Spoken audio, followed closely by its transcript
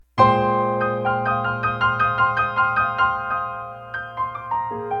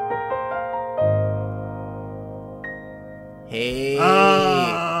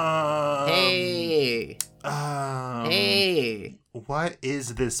What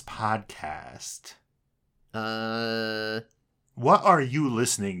is this podcast? What What are you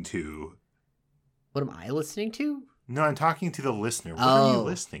listening to? am I listening to? No, I'm talking to the listener. What are you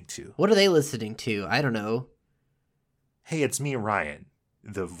listening to? What are they listening to? I don't know. Hey, it's me, Ryan,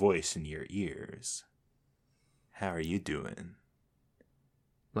 the voice in your ears. How are you doing?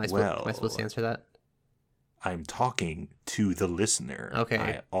 Am I supposed to answer that? I'm talking to the listener. Okay.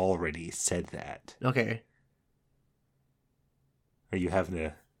 I already said that. Okay. Are you having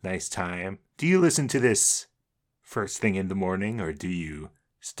a nice time? Do you listen to this first thing in the morning, or do you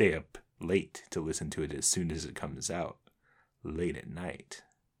stay up late to listen to it as soon as it comes out, late at night?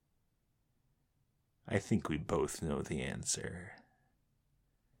 I think we both know the answer.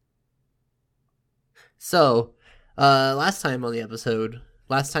 So, last time on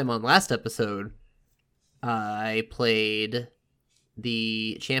last episode, I played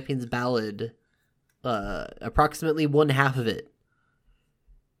the Champion's Ballad, approximately one half of it.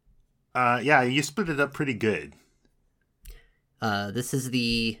 Yeah, you split it up pretty good. This is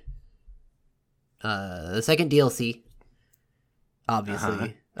the second DLC,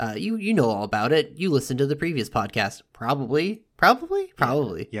 obviously. You know all about it. You listened to the previous podcast. Probably.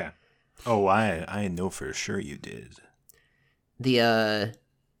 Yeah. Oh, I know for sure you did. The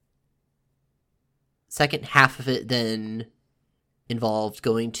second half of it then involved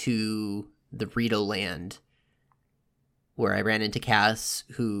going to the Rito land, where I ran into Cass,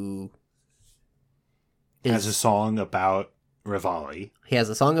 who has a song about Rivali. He has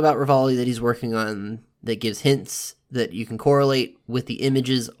a song about Rivali that he's working on that gives hints that you can correlate with the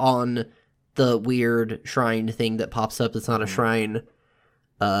images on the weird shrine thing that pops up. It's not a shrine.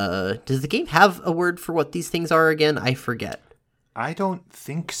 Does the game have a word for what these things are again? I forget. I don't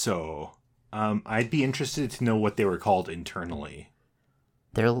think so. I'd be interested to know what they were called internally.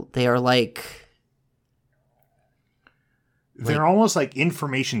 They are like... They're almost like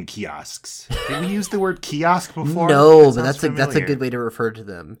information kiosks. Did we use the word kiosk before? No, but that's a good way to refer to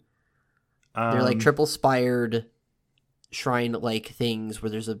them. They're like triple spired shrine-like things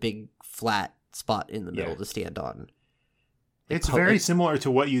where there's a big flat spot in the middle to stand on. It's very similar to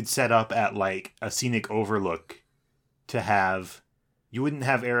what you'd set up at like a scenic overlook to have. You wouldn't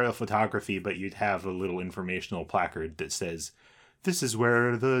have aerial photography, but you'd have a little informational placard that says, "This is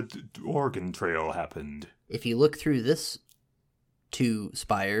where the Oregon Trail happened." If you look through this two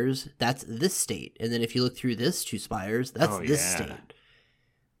spires, that's this state. And then if you look through this two spires, that's this state.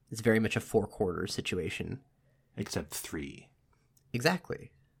 It's very much a 4-quarter situation. Except 3.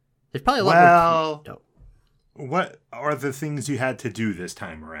 Exactly. There's probably a lot more... What are the things you had to do this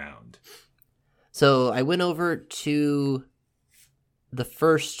time around? So I went over to the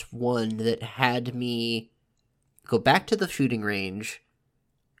first one that had me go back to the shooting range,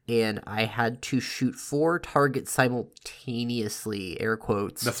 and I had to shoot 4 targets simultaneously, air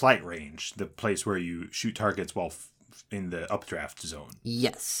quotes. The flight range, the place where you shoot targets while in the updraft zone.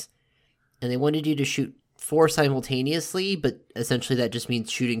 Yes. And they wanted you to shoot 4 simultaneously, but essentially that just means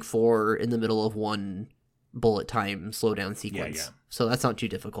shooting 4 in the middle of one bullet time slowdown sequence. Yeah. So that's not too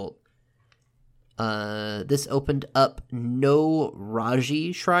difficult. This opened up no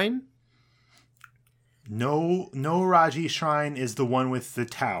Raji Shrine. No Raji Shrine is the one with the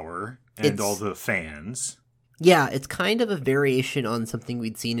tower and all the fans. Yeah, it's kind of a variation on something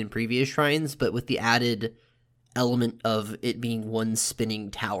we'd seen in previous shrines, but with the added element of it being one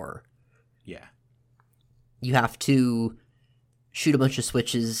spinning tower. Yeah. You have to shoot a bunch of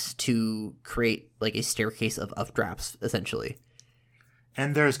switches to create like a staircase of updrafts, essentially.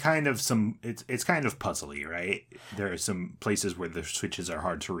 And there's kind of some, it's kind of puzzly, right? There are some places where the switches are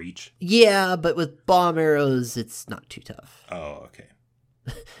hard to reach. Yeah, but with bomb arrows, it's not too tough. Oh, okay.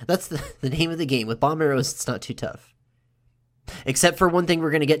 That's the name of the game. With bomb arrows, it's not too tough. Except for one thing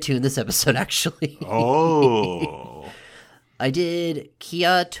we're going to get to in this episode, actually. Oh. I did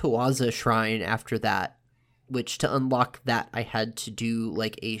Kia Tawaza Shrine after that, which to unlock that, I had to do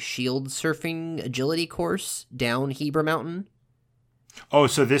like a shield surfing agility course down Hebra Mountain. Oh,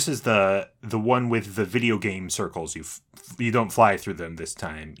 so this is the one with the video game circles. You don't fly through them this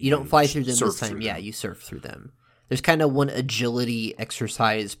time. You don't fly through them this time. Yeah, you surf through them. There's kind of one agility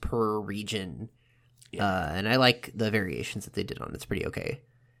exercise per region. Yeah. And I like the variations that they did on it. It's pretty okay.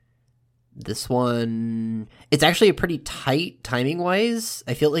 This one, it's actually a pretty tight timing-wise.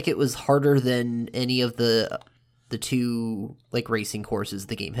 I feel like it was harder than any of the 2 like racing courses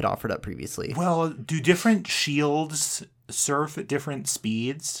the game had offered up previously. Well, do different shields surf at different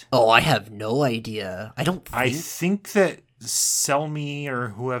speeds? Oh, I have no idea. I think that Selmy or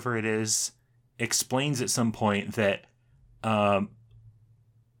whoever it is explains at some point that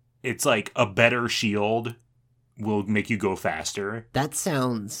it's like a better shield will make you go faster. That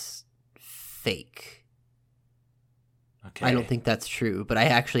sounds fake. Okay. I don't think that's true, but I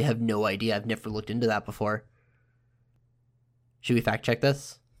actually have no idea. I've never looked into that before. Should we fact check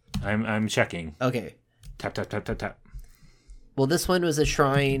this? I'm checking. Okay. Tap, tap, tap, tap, tap. Well, this one was a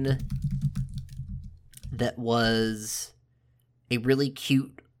shrine that was a really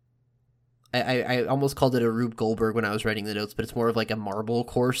cute... I almost called it a Rube Goldberg when I was writing the notes, but it's more of like a marble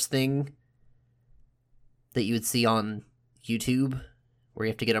course thing that you would see on YouTube, where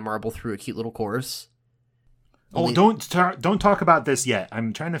you have to get a marble through a cute little course. Oh, don't talk about this yet.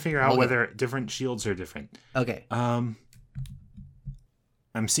 I'm trying to figure out whether different shields are different. Okay. I'm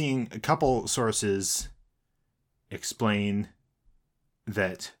seeing a couple sources explain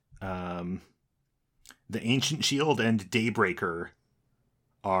that the Ancient Shield and Daybreaker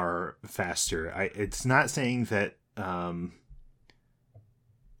are faster. It's not saying that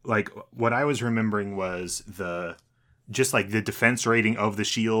like what I was remembering was just like the defense rating of the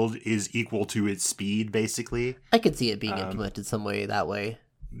shield is equal to its speed, basically. I could see it being implemented some way that way.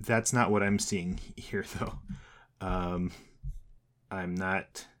 That's not what I'm seeing here, though. I'm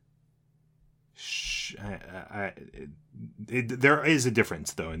not... there is a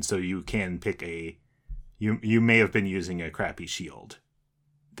difference, though, and so you can pick a... You may have been using a crappy shield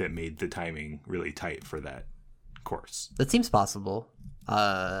that made the timing really tight for that course. That seems possible.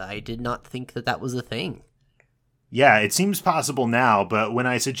 I did not think that was a thing. Yeah, it seems possible now, but when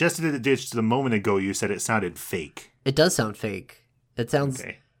I suggested it just a moment ago, you said it sounded fake. It does sound fake. It sounds...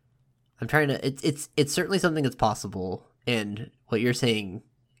 Okay. I'm trying to... It's certainly something that's possible, and what you're saying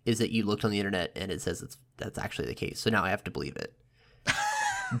is that you looked on the internet and it says that's actually the case, so now I have to believe it.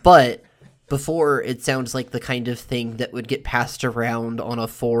 But before, it sounds like the kind of thing that would get passed around on a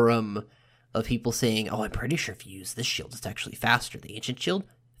forum of people saying, oh, I'm pretty sure if you use this shield, it's actually faster. The Ancient Shield,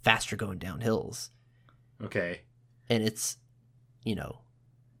 faster going down hills. Okay. And it's,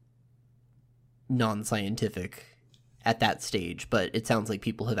 non-scientific at that stage, but it sounds like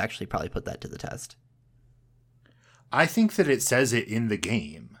people have actually probably put that to the test. I think that it says it in the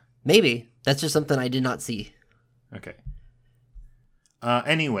game. Maybe. That's just something I did not see. Okay.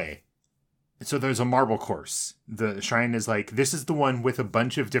 Anyway, so there's a marble course. The shrine is like, this is the one with a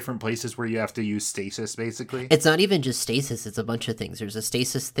bunch of different places where you have to use stasis, basically. It's not even just stasis, it's a bunch of things. There's a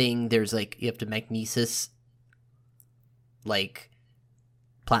stasis thing, there's like, you have to magnesis, like,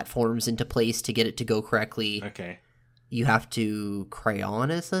 platforms into place to get it to go correctly. Okay. You have to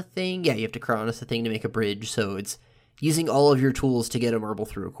cryonis a thing. Yeah, you have to cryonis a thing to make a bridge, so it's using all of your tools to get a marble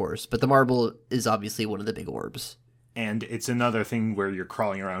through a course. But the marble is obviously one of the big orbs. And it's another thing where you're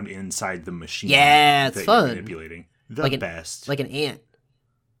crawling around inside the machine. Yeah, it's fun. You're manipulating. Best. Like an ant.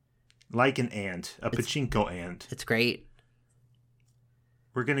 Like an ant. Pachinko ant. It's great.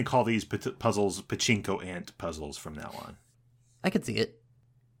 We're going to call these puzzles Pachinko ant puzzles from now on. I could see it.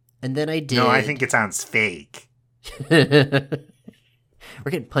 And then I did... No, I think it sounds fake. We're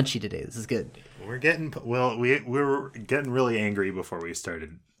getting punchy today. This is good. We're getting... Well, we were getting really angry before we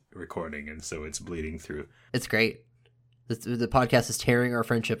started recording, and so it's bleeding through. It's great. The podcast is tearing our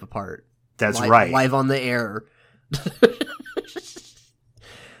friendship apart. That's right. Live on the air.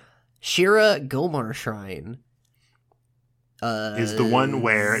 Shira Gomar Shrine is the one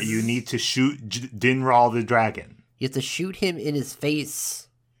where you need to shoot Dinral the dragon. You have to shoot him in his face.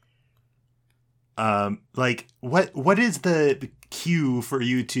 Like, what is the cue for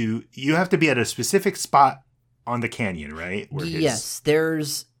you to... You have to be at a specific spot on the canyon, right? Yes,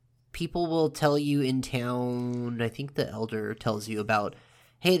 there's... People will tell you in town, I think the elder tells you about,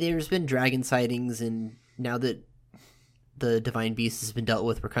 hey, there's been dragon sightings, and now that the divine beast has been dealt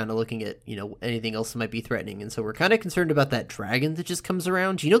with, we're kind of looking at, anything else that might be threatening, and so we're kind of concerned about that dragon that just comes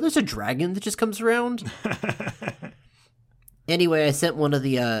around. Do you know there's a dragon that just comes around? Anyway, I sent one of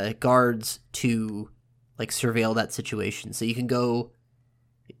the guards to, surveil that situation, so you can go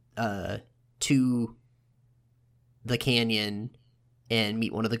to the canyon and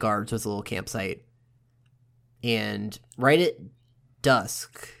meet one of the guards with a little campsite. And right at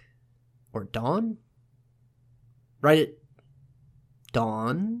dusk, or dawn? Right at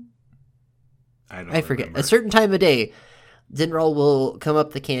dawn? I forget. Remember. A certain time of day, Dinral will come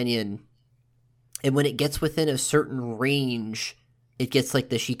up the canyon, and when it gets within a certain range, it gets the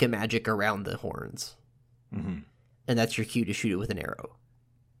Sheikah magic around the horns. Mm-hmm. And that's your cue to shoot it with an arrow.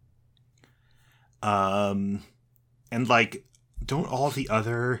 And don't all the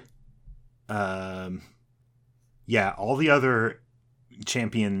other, all the other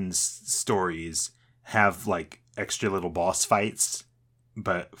champions stories have extra little boss fights,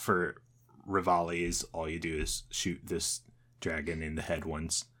 but for Rivali's, all you do is shoot this dragon in the head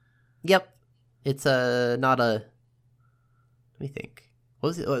once. Yep. It's not a... Let me think.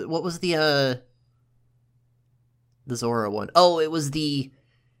 What was the Zora one? Oh, it was the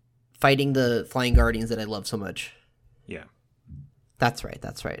fighting the Flying Guardians that I love so much. Yeah. That's right.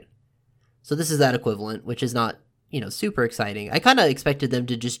 So this is that equivalent, which is not, super exciting. I kind of expected them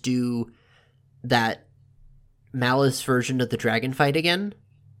to just do that Malice version of the dragon fight again.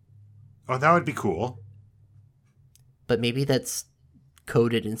 Oh, that would be cool. But maybe that's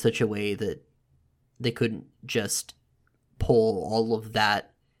coded in such a way that they couldn't just pull all of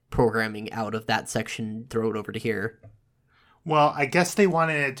that programming out of that section, throw it over to here. Well, I guess they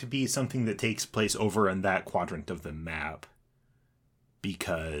wanted it to be something that takes place over in that quadrant of the map.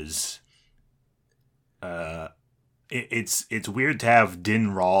 Because it's weird to have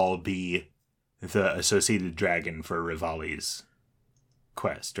Dinral be the associated dragon for Rivali's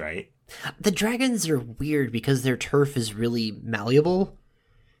quest, right? The dragons are weird because their turf is really malleable.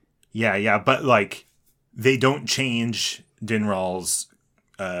 Yeah, but like they don't change Dinral's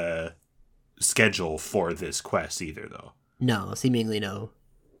schedule for this quest either, though. No, seemingly no.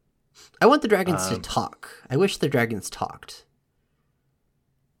 I want the dragons to talk. I wish the dragons talked.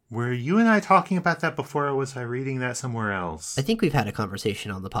 Were you and I talking about that before, or was I reading that somewhere else? I think we've had a conversation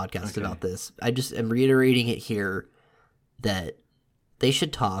on the podcast about this. I just am reiterating it here that they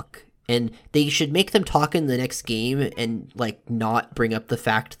should talk, and they should make them talk in the next game and, like, not bring up the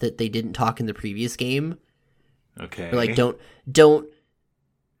fact that they didn't talk in the previous game. Okay. Or, like, don't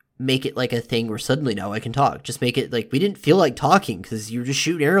make it like a thing where suddenly now I can talk. Just make it like we didn't feel like talking because you were just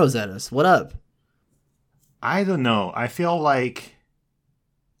shooting arrows at us. What up? I don't know. I feel like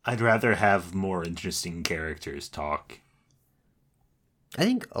I'd rather have more interesting characters talk. I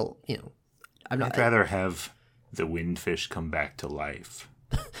think, I'd rather have the windfish come back to life.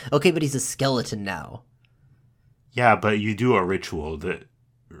 Okay, but he's a skeleton now. Yeah, but you do a ritual that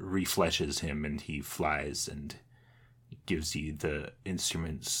refleshes him and he flies and gives you the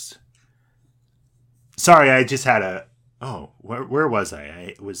instruments. Sorry, I just had a... Oh, where was I?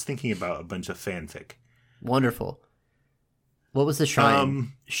 I was thinking about a bunch of fanfic. Wonderful. What was the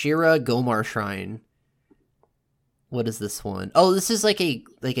shrine? Shira Gomar Shrine. What is this one? Oh, this is like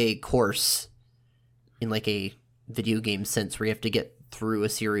a course in like a video game sense where you have to get through a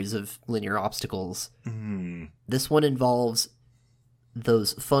series of linear obstacles. Mm. This one involves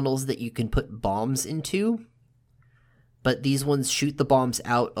those funnels that you can put bombs into, but these ones shoot the bombs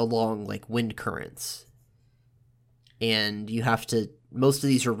out along like wind currents. And you have to... Most of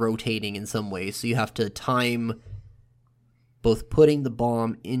these are rotating in some way, so you have to time both putting the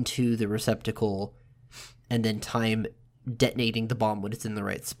bomb into the receptacle and then time detonating the bomb when it's in the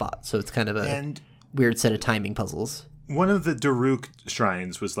right spot. So it's kind of a weird set of timing puzzles. One of the Daruk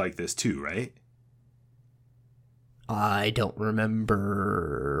shrines was like this too, right? I don't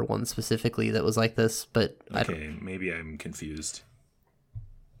remember one specifically that was like this, but maybe I'm confused.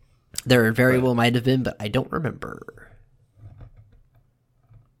 There very well might have been, but I don't remember.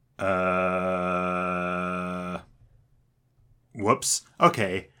 Whoops.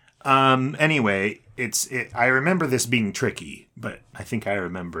 Okay. Anyway, I remember this being tricky, but I think I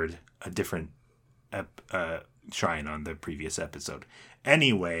remembered a different shrine on the previous episode.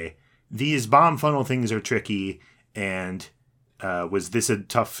 Anyway, these bomb funnel things are tricky, and was this a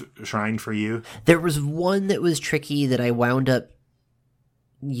tough shrine for you? There was one that was tricky that I wound up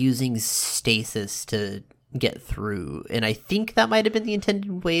using stasis to get through, and I think that might have been the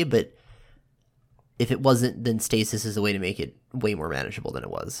intended way, but if it wasn't, then stasis is a way to make it way more manageable than it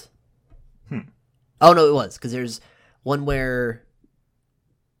was. Oh, no, it was, because there's one where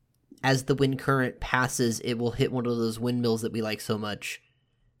as the wind current passes, it will hit one of those windmills that we like so much,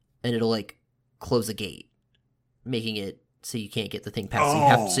 and it'll, like, close a gate, making it so you can't get the thing past.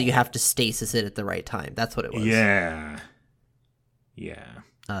 Oh. So you have to stasis it at the right time. That's what it was. Yeah.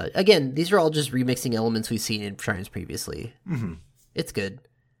 Again, these are all just remixing elements we've seen in shrines previously. Mm-hmm. It's good.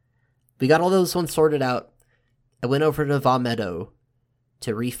 We got all those ones sorted out. I went over to Va Meadow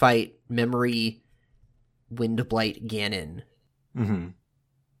to refight Memory Windblight Ganon. Mm-hmm.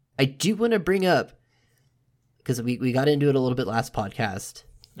 I do want to bring up, because we got into it a little bit last podcast.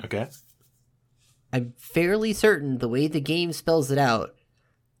 Okay. I'm fairly certain the way the game spells it out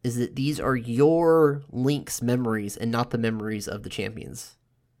is that these are your Link's memories and not the memories of the champions.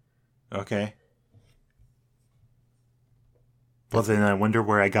 Okay. Well, then I wonder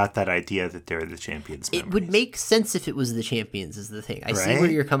where I got that idea that they're the champions' memories. It would make sense if it was the champions is the thing. I see where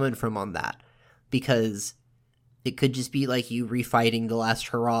you're coming from on that. Because it could just be like you refighting the last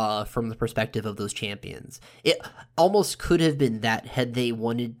hurrah from the perspective of those champions. It almost could have been that had they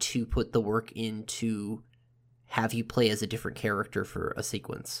wanted to put the work in to have you play as a different character for a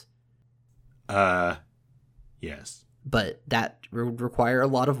sequence. Yes. But that would require a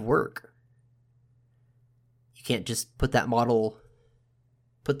lot of work. You can't just put those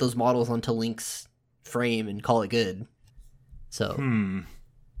models onto Link's frame and call it good. So, Wind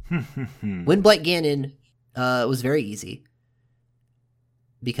Blight Ganon was very easy.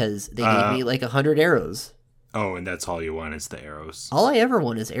 Because they gave me like 100 arrows. Oh, and that's all you want is the arrows. All I ever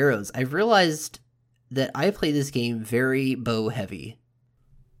want is arrows. I've realized that I play this game very bow heavy.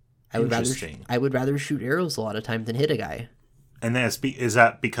 I would rather shoot arrows a lot of times than hit a guy. And is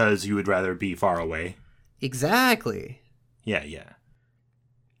that because you would rather be far away? Exactly. Yeah, yeah.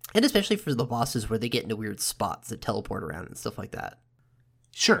 And especially for the bosses where they get into weird spots that teleport around and stuff like that.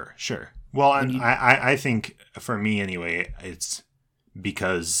 Sure. Well, I think for me anyway, it's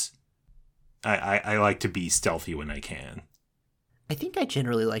because I like to be stealthy when I can. I think I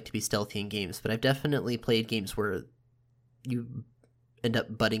generally like to be stealthy in games, but I've definitely played games where you end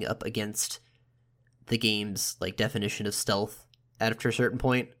up butting up against the game's like definition of stealth after a certain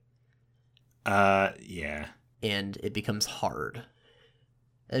point. Yeah. And it becomes hard.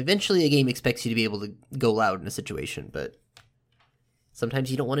 Eventually a game expects you to be able to go loud in a situation, but sometimes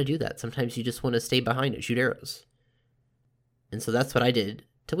you don't want to do that. Sometimes you just want to stay behind and shoot arrows. And so that's what I did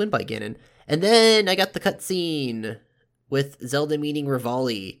to Wind Blight Ganon. And then I got the cutscene with Zelda meeting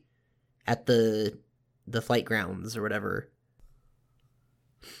Rivali at the flight grounds or whatever.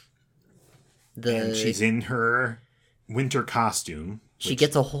 And she's in her winter costume. She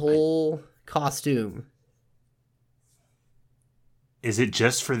gets a whole costume. Is it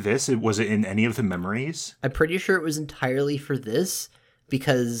just for this? Was it in any of the memories? I'm pretty sure it was entirely for this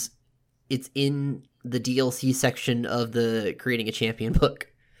because it's in the DLC section of the Creating a Champion book.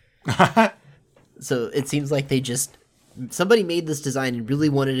 So it seems like somebody made this design and really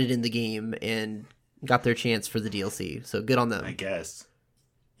wanted it in the game and got their chance for the DLC. So good on them. I guess.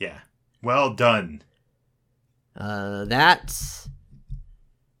 Yeah. Well done. Then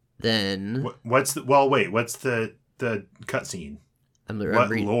what's the cutscene?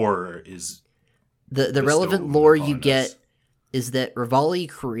 What lore is the relevant lore you get is that Rivali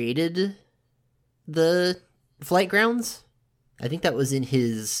created the flight grounds. I think that was in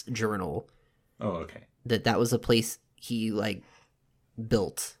his journal. Oh, okay. That was a place he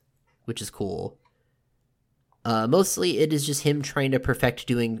built, which is cool. Mostly it is just him trying to perfect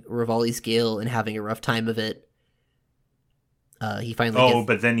doing Rivali's Gale and having a rough time of it. He finally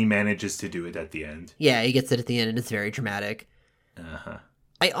but then he manages to do it at the end. Yeah, he gets it at the end and it's very dramatic. Uh-huh.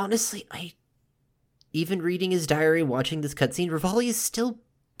 Even reading his diary and watching this cutscene, Rivali is still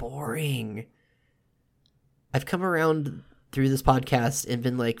boring. I've come around through this podcast and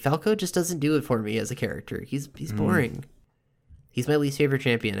been like, Falco just doesn't do it for me as a character. He's boring. He's my least favorite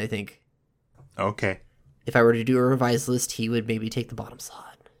champion, I think. Okay. If I were to do a revised list, he would maybe take the bottom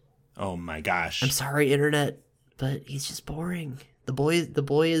slot. Oh my gosh. I'm sorry, internet, but he's just boring. The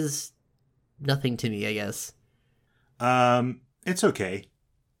boy is nothing to me, I guess. It's okay.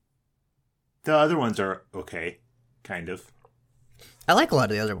 The other ones are okay, kind of. I like a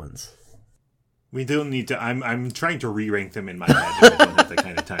lot of the other ones. We don't need to. I'm trying to re-rank them in my head. I don't have that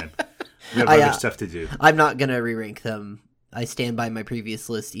kind of time. We have other stuff to do. I'm not gonna re-rank them. I stand by my previous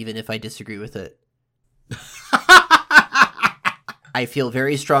list, even if I disagree with it. I feel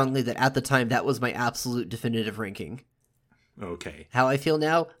very strongly that at the time that was my absolute definitive ranking. Okay. How I feel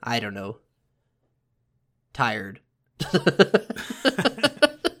now, I don't know. Tired.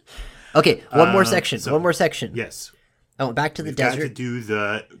 Okay, one more section. Yes. I went back to the desert. Got to do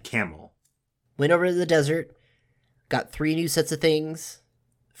the camel. Went over to the desert. Got 3 new sets of things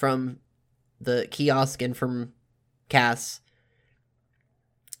from the kiosk and from Cass.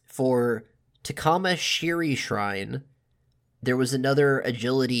 For Takama Shiri Shrine, there was another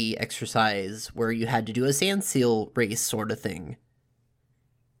agility exercise where you had to do a sand seal race sort of thing.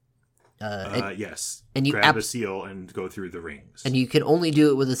 Yes. And you grab a seal and go through the rings. And you can only do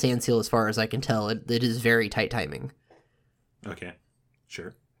it with a sand seal as far as I can tell. It is very tight timing. Okay.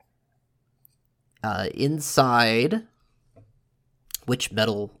 Sure. Inside, which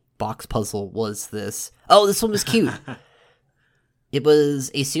metal box puzzle was this? Oh, this one was cute. It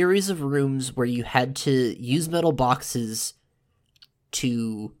was a series of rooms where you had to use metal boxes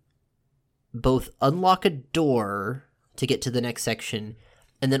to both unlock a door to get to the next section,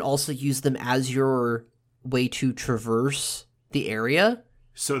 and then also use them as your way to traverse the area.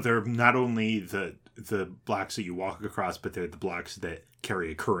 So they're not only the blocks that you walk across, but they're the blocks that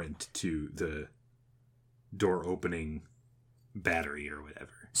carry a current to the door opening battery or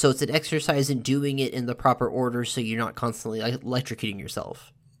whatever. So it's an exercise in doing it in the proper order so you're not constantly electrocuting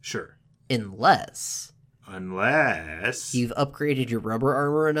yourself. Sure. Unless you've upgraded your rubber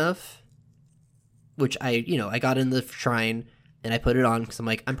armor enough which I got in the shrine and I put it on because I'm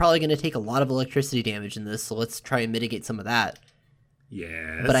like, I'm probably going to take a lot of electricity damage in this, so let's try and mitigate some of that.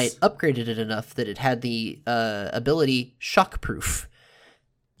 Yes. But I upgraded it enough that it had the ability shockproof.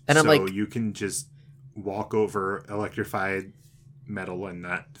 And I'm like, so you can just walk over electrified metal and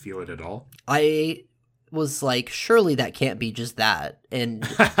not feel it at all? I was like, surely that can't be just that. And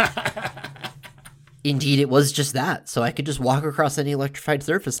indeed, it was just that. So I could just walk across any electrified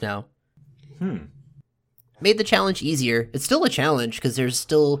surface now. Made the challenge easier. It's still a challenge because there's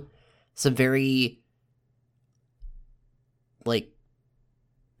still some very, like,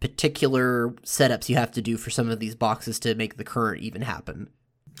 particular setups you have to do for some of these boxes to make the current even happen.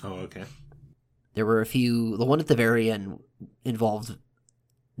 Oh, okay. There were a few. The one at the very end involved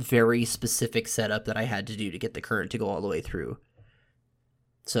very specific setup that I had to do to get the current to go all the way through.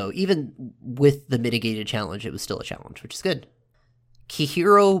 So even with the mitigated challenge, it was still a challenge, which is good.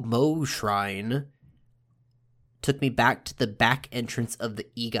 Kihiro Mo Shrine took me back to the back entrance of the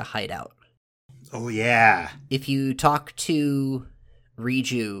Iga hideout. Oh, yeah. If you talk to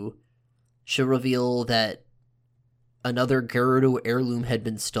Riju, she'll reveal that another Gerudo heirloom had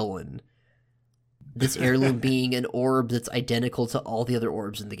been stolen. This heirloom being an orb that's identical to all the other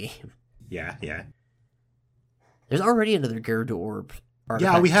orbs in the game. Yeah. There's already another Gerudo orb.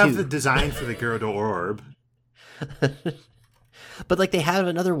 Yeah, we have the design for the Gerudo orb. But, like, they have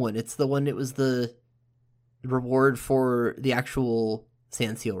another one. It's the one, it was the reward for the actual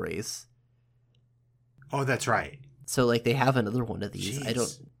Sand Seal race. Oh, that's right. So, like, they have another one of these.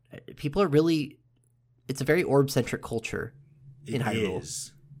 Jeez. People are really, it's a very orb-centric culture in Hyrule. It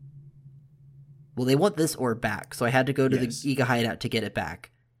is. Well, they want this orb back, so I had to go to the Iga hideout to get it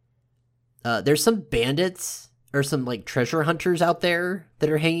back. There's some bandits or some, like, treasure hunters out there that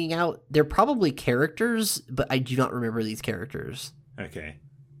are hanging out. They're probably characters, but I do not remember these characters. Okay.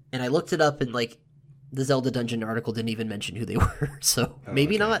 And I looked it up, and, like, the Zelda Dungeon article didn't even mention who they were, so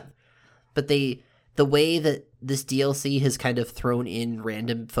maybe not. But the way that this DLC has kind of thrown in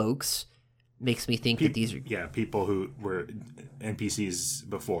random folks makes me think that these are... Yeah, people who were NPCs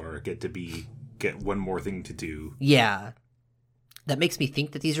before get one more thing to do. Yeah. That makes me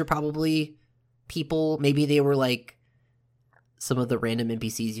think that these are probably people. Maybe they were, like, some of the random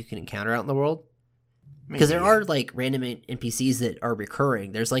NPCs you can encounter out in the world. Because there are, like, random NPCs that are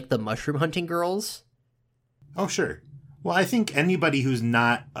recurring. There's, like, the mushroom hunting girls. Oh, sure. Well, I think anybody who's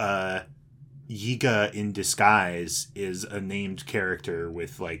not Yiga in disguise is a named character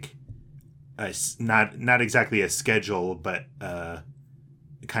with, like, not exactly a schedule, but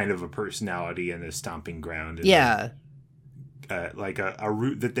kind of a personality and a stomping ground. And, yeah. Like a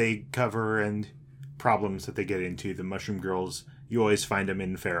route that they cover and problems that they get into. The mushroom girls, you always find them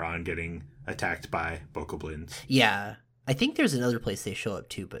in Faron getting attacked by bokoblins. Yeah. I think there's another place they show up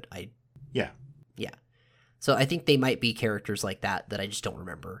too, but Yeah. So I think they might be characters like that I just don't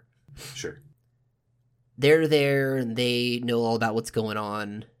remember. Sure. They're there and they know all about what's going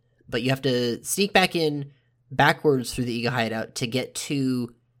on, but you have to sneak back in backwards through the Iga hideout to get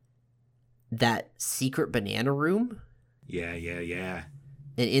to that secret banana room. Yeah.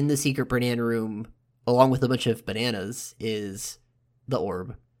 And in the secret banana room, along with a bunch of bananas, is the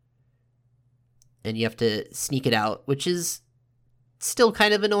orb. And you have to sneak it out, which is still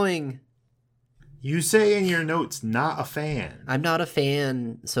kind of annoying. You say in your notes, not a fan. I'm not a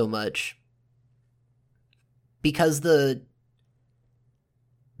fan so much. Because the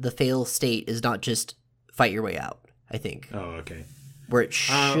fail state is not just fight your way out, I think. Oh, okay. Where it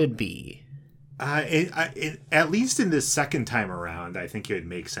should be. At least in this second time around, I think it would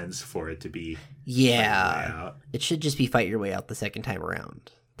make sense for it to be. Yeah, it should just be fight your way out the second time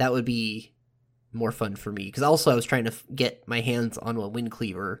around. That would be more fun for me. Because also I was trying to get my hands on a wind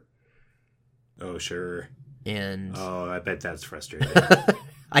cleaver. Oh, sure. And I bet that's frustrating.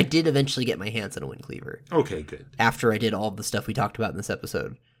 I did eventually get my hands on a wind cleaver. Okay, good. After I did all the stuff we talked about in this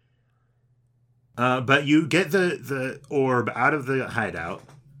episode. But you get the orb out of the hideout,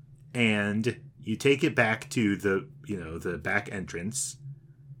 and you take it back to the back entrance,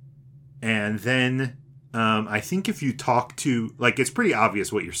 and then I think if you talk to, like, it's pretty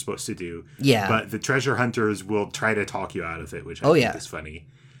obvious what you're supposed to do. Yeah. But the treasure hunters will try to talk you out of it, which I think is funny.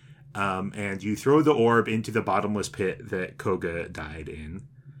 And you throw the orb into the bottomless pit that Koga died in,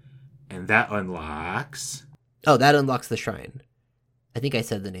 and that unlocks... Oh, that unlocks the shrine. I think I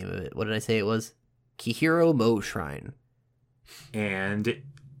said the name of it. What did I say it was? Kihiro Mo Shrine. And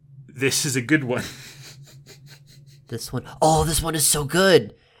this is a good one. This one is so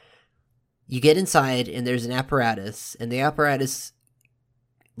good! You get inside, and there's an apparatus, and the apparatus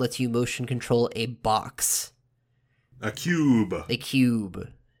lets you motion control a box. A cube.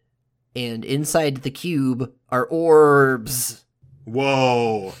 And inside the cube are orbs.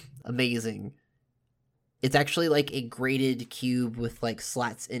 Whoa. Amazing. It's actually like a graded cube with like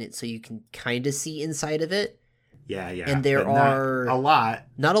slats in it so you can kind of see inside of it. Yeah. And there are not a lot.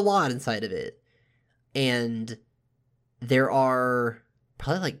 Not a lot inside of it. And there are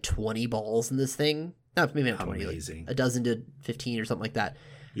probably like 20 balls in this thing. No, maybe not 20. Amazing. Like a dozen to 15 or something like that.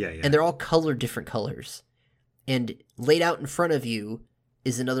 Yeah. And they're all colored different colors. And laid out in front of you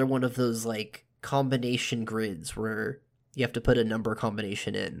is another one of those like combination grids where you have to put a number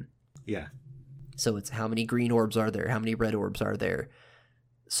combination in. Yeah. So it's how many green orbs are there? How many red orbs are there?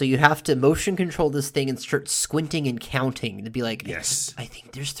 So you have to motion control this thing and start squinting and counting to be like, yes, I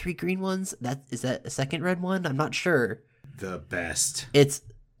think there's 3 green ones. Is that a second red one? I'm not sure. The best. It's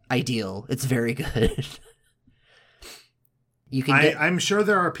ideal. It's very good. I'm sure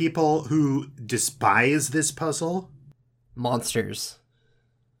there are people who despise this puzzle. Monsters.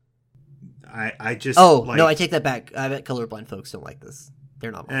 I just... no, I take that back. I bet colorblind folks don't like this.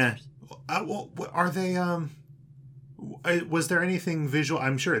 They're not monsters. Well, are they... was there anything visual?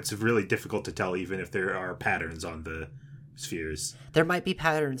 I'm sure it's really difficult to tell even if there are patterns on the spheres. There might be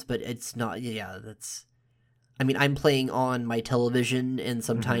patterns, but it's not... Yeah, that's... I mean, I'm playing on my television, and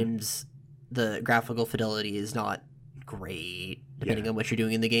sometimes the graphical fidelity is not great, depending on what you're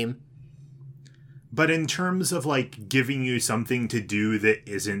doing in the game. But in terms of, like, giving you something to do that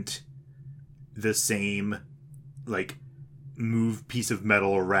isn't the same, like, move piece of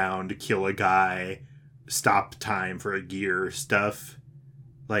metal around, kill a guy, stop time for a gear stuff,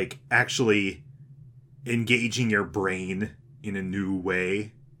 like, actually engaging your brain in a new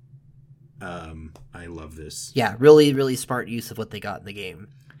way, I love this. Yeah, really, really smart use of what they got in the game.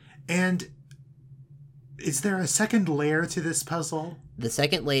 And is there a second layer to this puzzle? The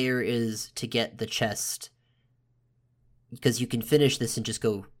second layer is to get the chest, because you can finish this and just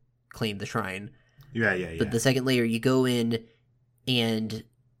go claim the shrine. Yeah. But the second layer, you go in, and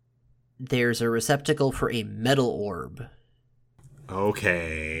there's a receptacle for a metal orb.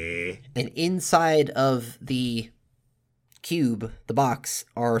 Okay. And inside of the cube, the box,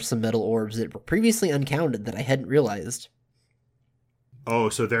 are some metal orbs that were previously uncounted that I hadn't realized. Oh,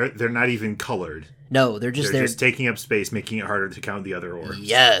 so they're not even colored. No, they're just taking up space, making it harder to count the other orbs.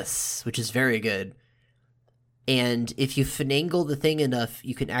 Yes, which is very good. And if you finagle the thing enough,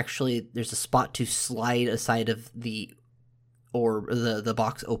 you can actually... There's a spot to slide a side of the orb, the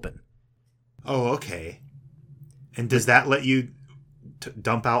box open. Oh, okay. And does that let you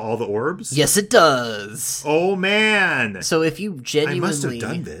dump out all the orbs? Yes, it does. Oh, man. So if you genuinely... I must have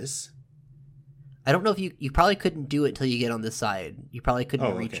done this. I don't know if you probably couldn't do it until you get on this side. You probably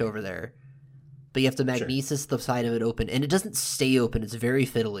couldn't reach over there. But you have to magnesis the side of it open. And it doesn't stay open. It's very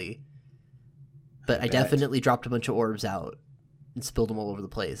fiddly. But I definitely dropped a bunch of orbs out and spilled them all over the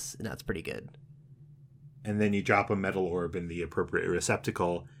place. And that's pretty good. And then you drop a metal orb in the appropriate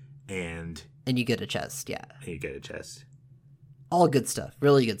receptacle and you get a chest, yeah. And you get a chest. All good stuff.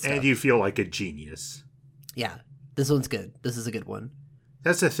 Really good stuff. And you feel like a genius. Yeah. This one's good. This is a good one.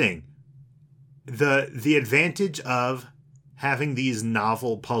 That's the thing. The advantage of having these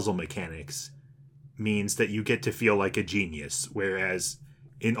novel puzzle mechanics means that you get to feel like a genius, whereas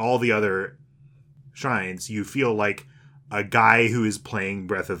in all the other shrines, you feel like a guy who is playing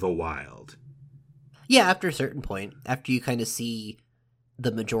Breath of the Wild. Yeah, after a certain point, after you kind of see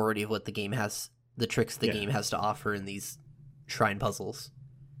the majority of what the game has, the tricks the game has to offer in these shrine puzzles.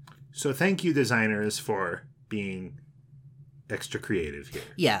 So thank you, designers, for being extra creative here.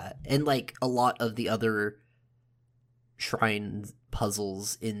 Yeah, and like a lot of the other shrine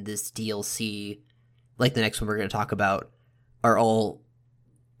puzzles in this DLC, like the next one we're going to talk about, are all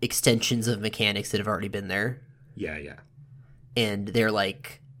extensions of mechanics that have already been there. Yeah. And they're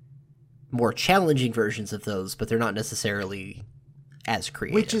like more challenging versions of those, but they're not necessarily as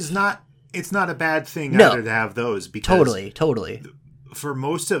creative. Which is not, it's not a bad thing either to have those, because totally. For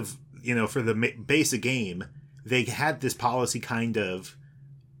most of, for the basic game, they had this policy kind of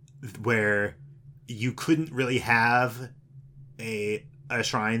where you couldn't really have a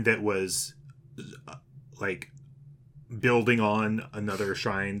shrine that was like building on another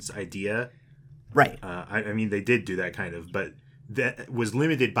shrine's idea. Right. I mean, they did do that kind of, but that was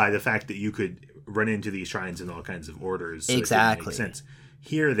limited by the fact that you could run into these shrines in all kinds of orders. So exactly. It didn't make sense.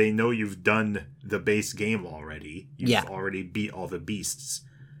 Here, they know you've done the base game already. You've already beat all the beasts,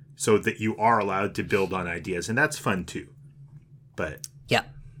 so that you are allowed to build on ideas, and that's fun too. But yeah,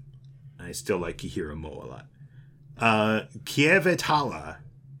 I still like Kihiramo a lot. Kievetala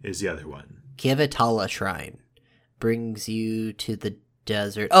is the other one. Kievetala Shrine brings you to the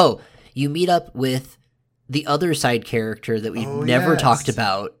desert. Oh, you meet up with the other side character that we've never talked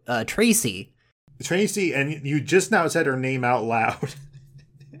about, Tracy. Tracy, and you just now said her name out loud.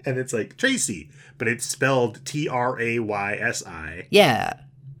 And it's like Tracy, but it's spelled Traysi. Yeah.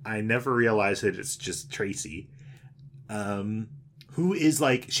 I never realized that it's just Tracy. Who is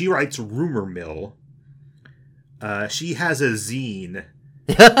like, she writes Rumor Mill. She has a zine,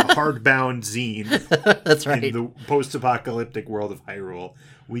 a hardbound zine. That's right. In the post-apocalyptic world of Hyrule.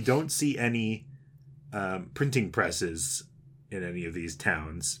 We don't see any printing presses in any of these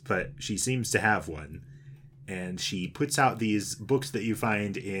towns, but she seems to have one. And she puts out these books that you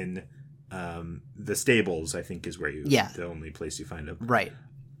find in the stables, I think is where the only place you find them. Right.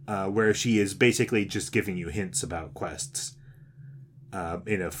 Where she is basically just giving you hints about quests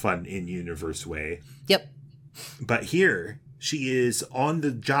in a fun, in-universe way. Yep. But here, she is on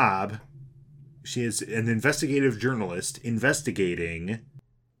the job. She is an investigative journalist investigating...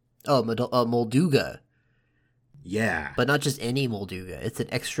 Molduga. Yeah. But not just any Molduga. It's an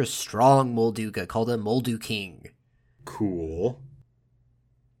extra strong Molduga called a Moldu King. Cool.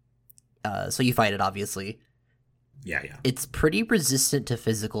 So you fight it, obviously. Yeah. It's pretty resistant to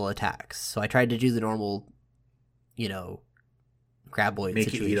physical attacks. So I tried to do the normal, graboid Make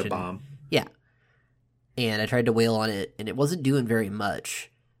situation. it eat a bomb. Yeah. And I tried to wail on it, and it wasn't doing very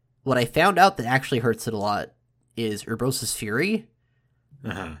much. What I found out that actually hurts it a lot is Urbosa's Fury.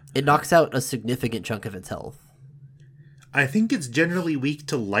 Uh-huh. It knocks out a significant chunk of its health. I think it's generally weak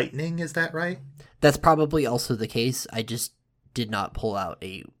to lightning, is that right? That's probably also the case. I just did not pull out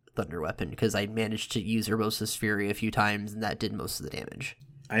a thunder weapon because I managed to use Urbosa's Fury a few times, and that did most of the damage.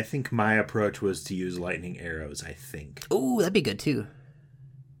 I think my approach was to use lightning arrows, I think. Ooh, that'd be good too.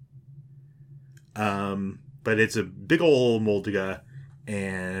 But it's a big old Molduga,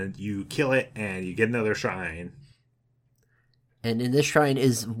 and you kill it, and you get another shrine. And in this shrine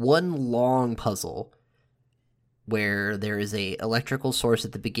is one long puzzle where there is a electrical source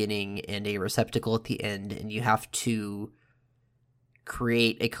at the beginning and a receptacle at the end, and you have to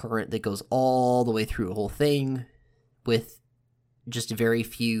create a current that goes all the way through a whole thing with just very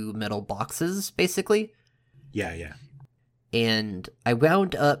few metal boxes, basically. Yeah. And I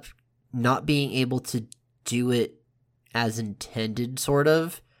wound up not being able to do it as intended, sort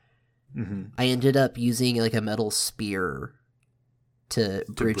of. Mm-hmm. I ended up using like a metal spear to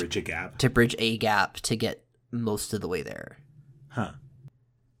bridge a gap. To bridge a gap to get most of the way there. Huh.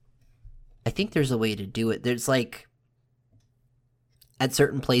 I think there's a way to do it. There's like, at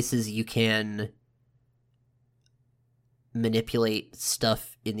certain places you can manipulate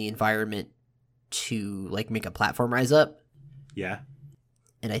stuff in the environment to like make a platform rise up. Yeah.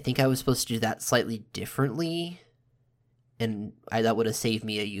 And I think I was supposed to do that slightly differently. And that would have saved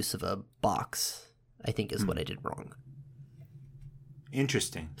me a use of a box, I think is what I did wrong.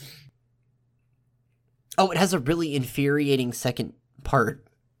 Interesting. Oh, it has a really infuriating second part.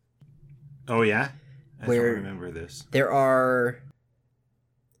 Oh, yeah? I don't remember this. There are...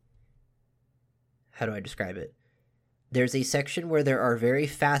 How do I describe it? There's a section where there are very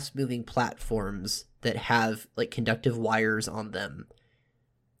fast-moving platforms that have, like, conductive wires on them.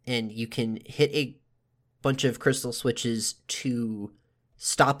 And you can hit a bunch of crystal switches to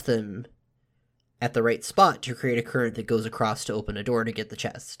stop them at the right spot to create a current that goes across to open a door to get the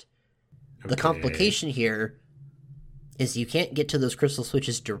chest. Okay. The complication here is you can't get to those crystal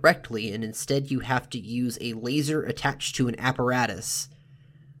switches directly, and instead you have to use a laser attached to an apparatus.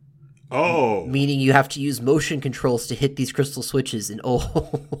 Oh. Meaning you have to use motion controls to hit these crystal switches, and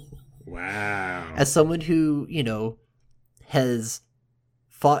Wow. As someone who, has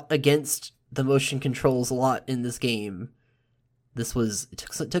fought against the motion controls a lot in this game, it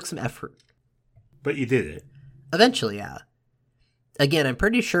took some effort. But you did it. Eventually, yeah. Again, I'm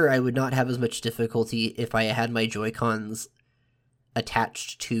pretty sure I would not have as much difficulty if I had my Joy-Cons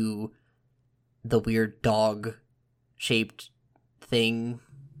attached to the weird dog-shaped thing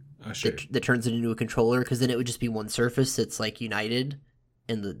that turns it into a controller, because then it would just be one surface that's, like, united,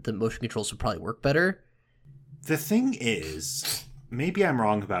 and the motion controls would probably work better. The thing is, maybe I'm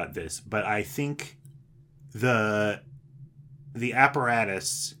wrong about this, but I think the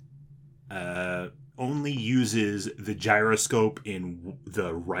apparatus only uses the gyroscope in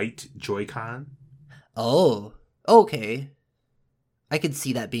the right Joy-Con. Oh, okay. I could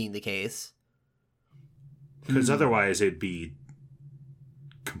see that being the case. Because otherwise it'd be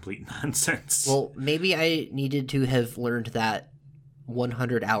complete nonsense. Well, maybe I needed to have learned that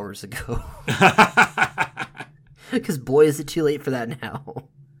 100 hours ago. Because boy, is it too late for that now.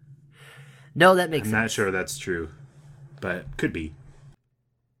 No, that makes sense. I'm not sure that's true, but could be.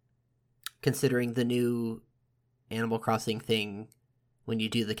 Considering the new Animal Crossing thing, when you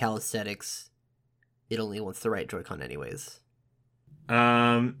do the calisthenics, it only wants the right Joy-Con anyways.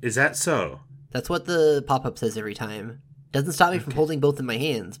 Is that so? That's what the pop-up says every time. Doesn't stop me from holding both in my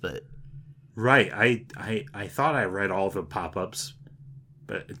hands, but... Right, I thought I read all the pop-ups,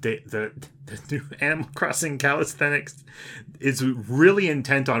 but the new Animal Crossing Calisthenics is really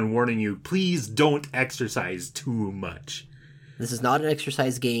intent on warning you, please don't exercise too much. This is not an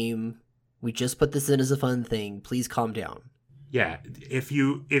exercise game. We just put this in as a fun thing. Please calm down. Yeah, if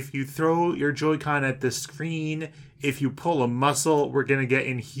you throw your Joy-Con at the screen, if you pull a muscle, we're gonna get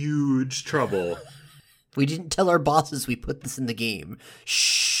in huge trouble. We didn't tell our bosses we put this in the game.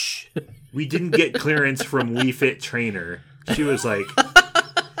 Shh. We didn't get clearance from Wii Fit Trainer. She was like,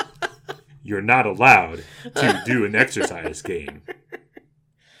 you're not allowed to do an exercise game.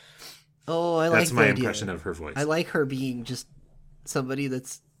 Oh, I like that's my impression of her voice. I like her being just somebody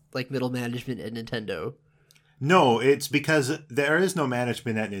that's like middle management at Nintendo. No, it's because there is no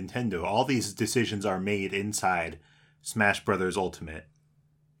management at Nintendo. All these decisions are made inside Smash Brothers Ultimate.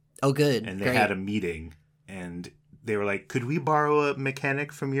 Oh, good. And they Great. had a meeting, and they were like, could we borrow a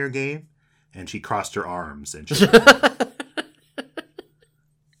mechanic from your game? And she crossed her arms and she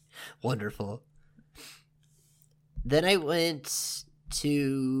Wonderful. Then I went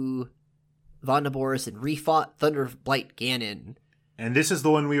to Vonneborus and refought Thunderblight Ganon. And this is the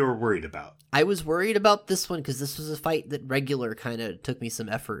one we were worried about. I was worried about this one because this was a fight that regular kind of took me some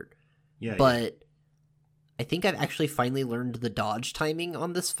effort. Yeah, but I think I've actually finally learned the dodge timing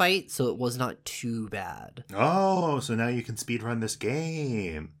on this fight, so it was not too bad. Oh, so now you can speedrun this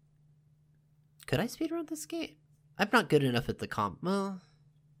game. Could I speedrun this game? I'm not good enough at the comp. Well,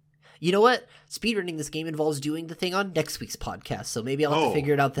 you know what? Speedrunning this game involves doing the thing on next week's podcast, so maybe I'll have to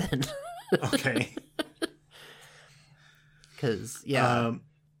figure it out then. Okay. Because, yeah.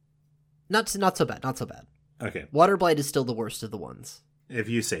 Not so bad, not so bad. Okay. Waterblight is still the worst of the ones. If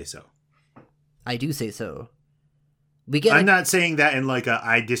you say so. I do say so. I'm not saying that in like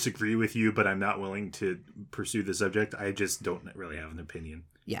I disagree with you, but I'm not willing to pursue the subject. I just don't really have an opinion.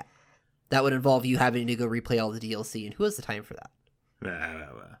 Yeah. That would involve you having to go replay all the DLC, and who has the time for that?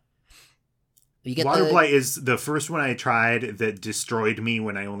 Waterblight is the first one I tried that destroyed me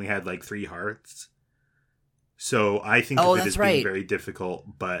when I only had like 3 hearts. So I think of it as being very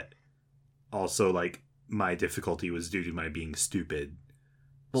difficult, but also like my difficulty was due to my being stupid.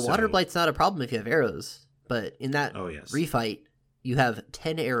 Well, Waterblight's not a problem if you have arrows, but in that refight, you have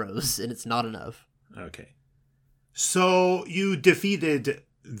 10 arrows, and it's not enough. Okay. So you defeated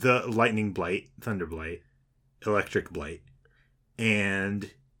the Lightning Blight, Thunder Blight, Electric Blight,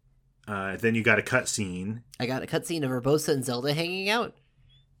 and then you got a cutscene. I got a cutscene of Urbosa and Zelda hanging out.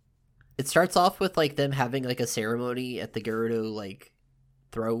 It starts off with like them having like a ceremony at the Gerudo like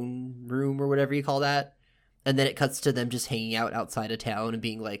throne room or whatever you call that. And then it cuts to them just hanging out outside of town and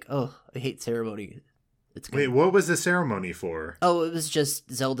being like, oh, I hate ceremony. It's good. Wait, what was the ceremony for? Oh, it was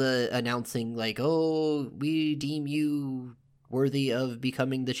just Zelda announcing like, oh, we deem you worthy of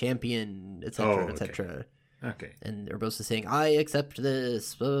becoming the champion, etc., etc. Okay. And Urbosa saying, I accept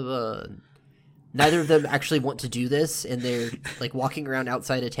this, blah, blah, blah. Neither of them actually want to do this, and they're like walking around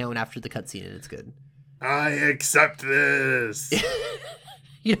outside of town after the cutscene, and it's good. I accept this.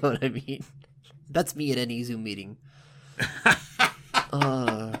 You know what I mean? That's me at any Zoom meeting.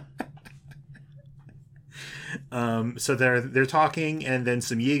 So they're talking, and then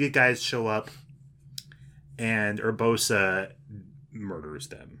some Yiga guys show up, and Urbosa murders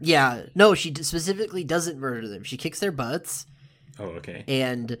them. Yeah, no, she specifically doesn't murder them. She kicks their butts. Oh, okay.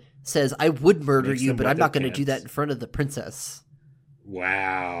 And says, I would murder you, but I'm not going to do that in front of the princess.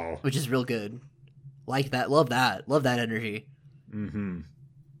 Wow. Which is real good. Like that. Love that. Love that energy. Mm-hmm.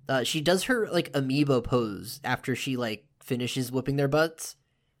 She does her, like, amiibo pose after she, like, finishes whipping their butts.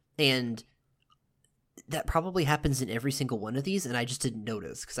 And that probably happens in every single one of these, and I just didn't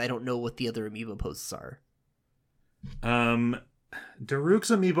notice, because I don't know what the other amiibo poses are. Daruk's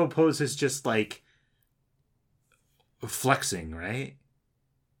amiibo pose is just, like, flexing, right?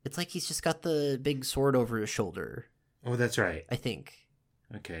 It's like he's just got the big sword over his shoulder. Oh, that's right. I think.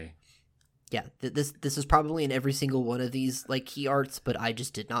 Okay. Yeah, this is probably in every single one of these like key arts, but I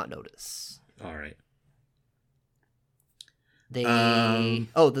just did not notice. All right.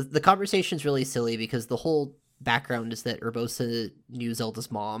 The conversation's really silly because the whole background is that Urbosa knew Zelda's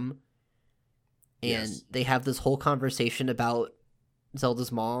mom, and they have this whole conversation about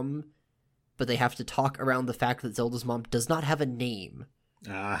Zelda's mom, but they have to talk around the fact that Zelda's mom does not have a name.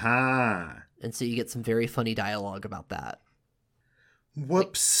 Aha. And so you get some very funny dialogue about that.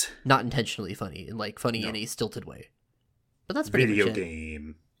 Whoops. Like, not intentionally funny, in in a stilted way. But that's pretty Video much it.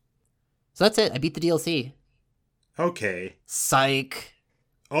 game. So that's it. I beat the DLC. Okay. Psych.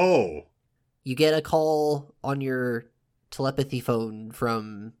 Oh. you get a call on your telepathy phone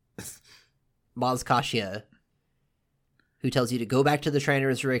from Maz Kashia, who tells you to go back to the Shrine of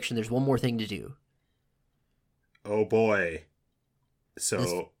Resurrection. There's one more thing to do. Oh boy. So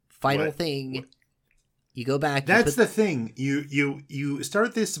this final thing, you go back. That's the thing. You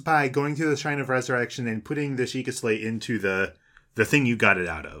start this by going to the Shrine of Resurrection and putting the Sheikah Slate into the thing you got it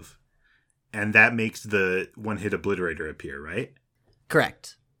out of. And that makes the one-hit obliterator appear, right?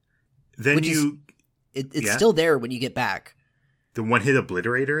 Correct. Then it's still there when you get back. The one-hit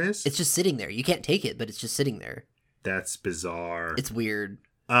obliterator is? It's just sitting there. You can't take it, but it's just sitting there. That's bizarre. It's weird.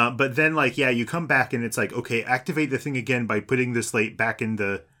 But then, you come back and it's like, okay, activate the thing again by putting the slate back in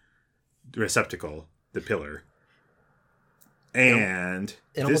the receptacle, the pillar. And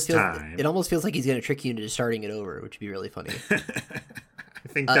it almost feels like he's going to trick you into starting it over, which would be really funny. I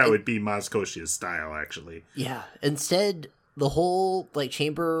think that would be Moscoshia's style, actually. Yeah. Instead, the whole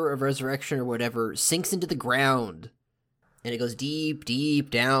Chamber of Resurrection or whatever sinks into the ground. And it goes deep, deep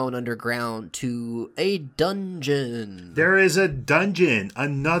down underground to a dungeon. There is a dungeon.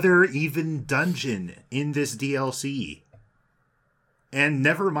 Another even dungeon in this DLC. And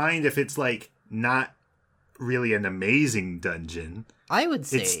never mind if it's, not really an amazing dungeon. I would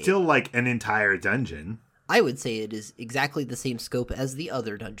say... It's still, an entire dungeon. I would say it is exactly the same scope as the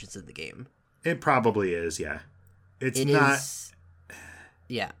other dungeons in the game. It probably is, yeah. It's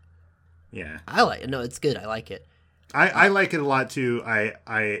Yeah. Yeah. I like it. No, it's good. I like it. I like it a lot, too.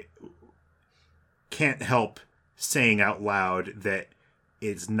 I can't help saying out loud that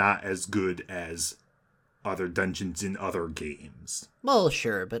it's not as good as other dungeons in other games. Well,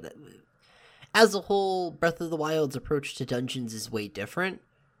 sure, but as a whole, Breath of the Wild's approach to dungeons is way different.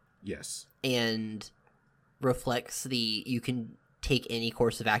 Yes. And reflects the you can take any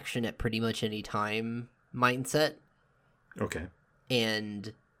course of action at pretty much any time mindset. Okay.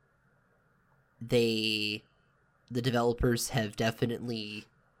 And the developers have definitely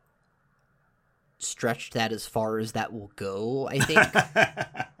stretched that as far as that will go, I think.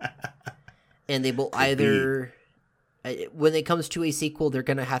 And they will either... When it comes to a sequel, they're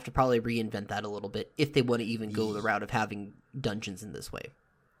going to have to probably reinvent that a little bit if they want to even go the route of having dungeons in this way.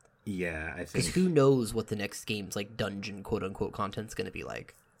 Yeah, I think... Because who knows what the next game's, dungeon, quote-unquote, content's going to be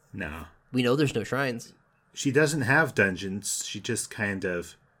like. No. We know there's no shrines. She doesn't have dungeons. She just kind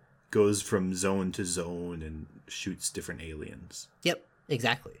of goes from zone to zone and shoots different aliens. Yep,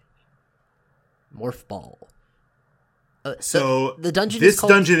 exactly. Morph ball. So the dungeon this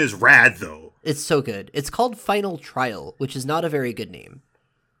dungeon is rad, though. It's so good. It's called Final Trial, which is not a very good name.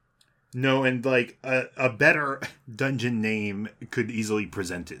 No, and a better dungeon name could easily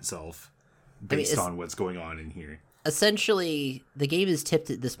present itself based on what's going on in here. Essentially, the game is tipped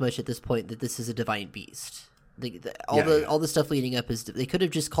at this much at this point that this is a divine beast. All the stuff leading up is they could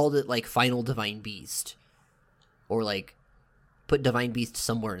have just called it Final Divine Beast, or put Divine Beast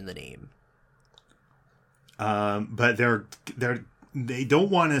somewhere in the name. But they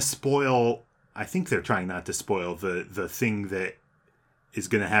don't want to spoil. I think they're trying not to spoil the thing that is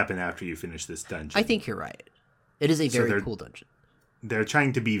going to happen after you finish this dungeon. I think you're right. It is a very cool dungeon. They're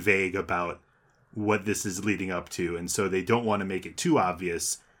trying to be vague about what this is leading up to, and so they don't want to make it too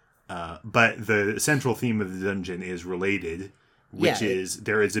obvious. But the central theme of the dungeon is related, which is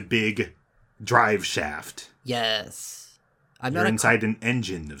there is a big drive shaft. Yes. You're inside an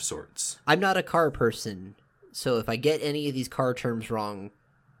engine of sorts. I'm not a car person, so if I get any of these car terms wrong,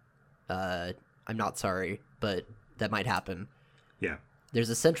 I'm not sorry, but that might happen. Yeah. There's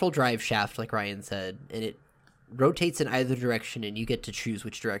a central drive shaft, like Ryan said, and it rotates in either direction, and you get to choose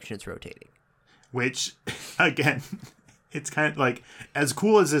which direction it's rotating. Which, again... It's kind of as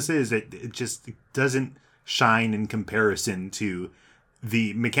cool as this is, it just doesn't shine in comparison to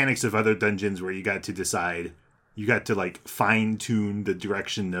the mechanics of other dungeons where you got to decide, you got to fine tune the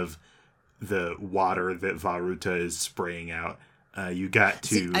direction of the water that Varuta is spraying out. You got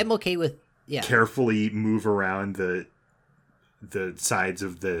to I'm okay with carefully move around the sides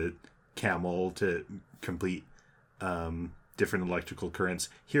of the camel to complete different electrical currents.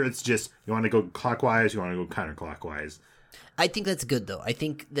 Here it's just, you want to go clockwise, you want to go counterclockwise. I think that's good, though. I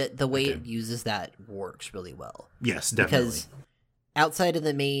think that the way it uses that works really well. Yes, definitely. Because outside of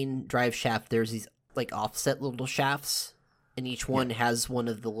the main drive shaft, there's these offset little shafts, and each one has one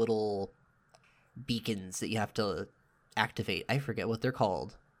of the little beacons that you have to activate. I forget what they're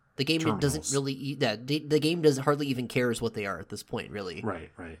called. The game doesn't really... the game doesn't hardly even cares what they are at this point, really.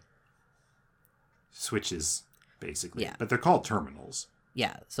 Right. Switches, basically. Yeah. But they're called terminals.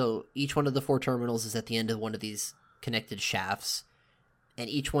 Yeah, so each one of the 4 terminals is at the end of one of these connected shafts, and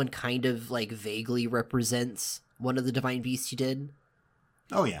each one kind of vaguely represents one of the divine beasts you did.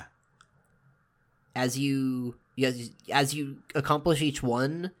 Oh yeah. as you accomplish each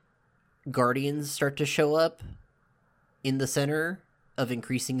one, guardians start to show up in the center of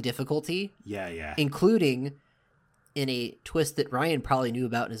increasing difficulty. Yeah. Including, in a twist that Ryan probably knew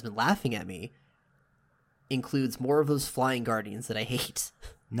about and has been laughing at me, includes more of those flying guardians that I hate.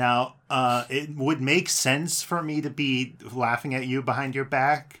 Now, it would make sense for me to be laughing at you behind your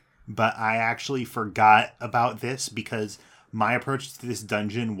back, but I actually forgot about this because my approach to this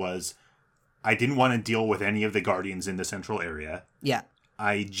dungeon was I didn't want to deal with any of the guardians in the central area. Yeah.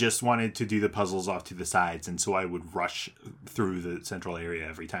 I just wanted to do the puzzles off to the sides, and so I would rush through the central area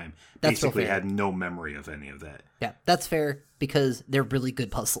every time. That's basically had no memory of any of that. Yeah, that's fair, because they're really good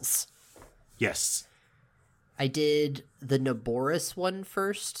puzzles. Yes. I did the Naboris one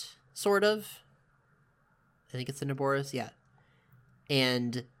first, sort of. I think it's the Naboris, yeah.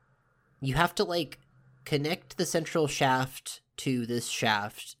 And you have to, like, connect the central shaft to this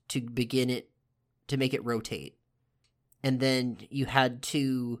shaft to begin it, to make it rotate. And then you had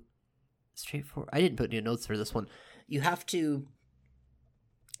to... Straightforward. I didn't put any notes for this one. You have to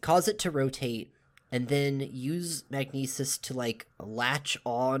cause it to rotate, and then use magnesis to, like, latch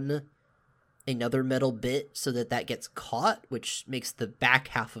on another metal bit so that gets caught, which makes the back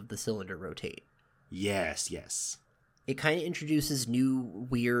half of the cylinder rotate. Yes. It kind of introduces new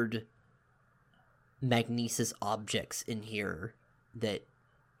weird magnesis objects in here that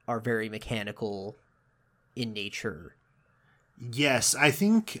are very mechanical in nature. Yes, I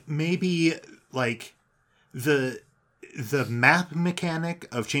think maybe, like, the map mechanic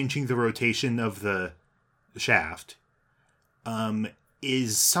of changing the rotation of the shaft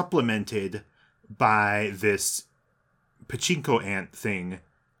is supplemented by this pachinko ant thing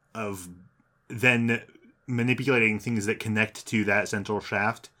of then manipulating things that connect to that central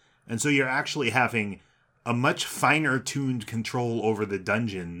shaft. And so you're actually having a much finer tuned control over the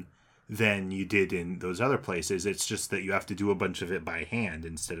dungeon than you did in those other places. It's just that you have to do a bunch of it by hand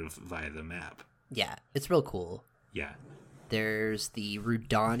instead of via the map. Yeah, it's real cool. Yeah. There's the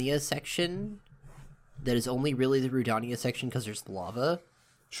Rudania section that is only really the Rudania section because there's lava.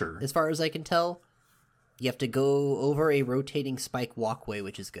 Sure. As far as I can tell. You have to go over a rotating spike walkway,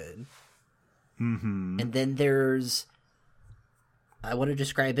 which is good. Mm-hmm. And then there's... I want to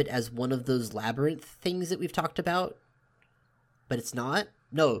describe it as one of those labyrinth things that we've talked about. But it's not.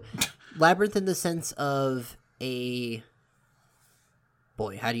 No. Labyrinth in the sense of a...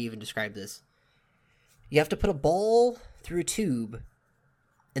 Boy, how do you even describe this? You have to put a ball through a tube,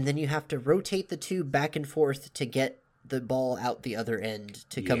 and then you have to rotate the tube back and forth to get the ball out the other end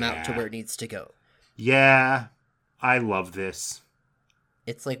to come out to where it needs to go. Yeah, I love this.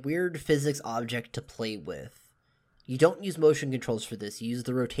 It's like weird physics object to play with. You don't use motion controls for this. You use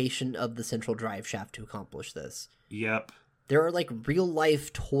the rotation of the central drive shaft to accomplish this. Yep. There are like real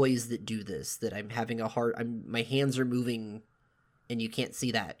life toys that do this that I'm having a hard... my hands are moving, and you can't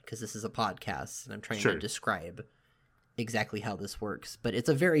see that because this is a podcast, and I'm trying to describe exactly how this works. But it's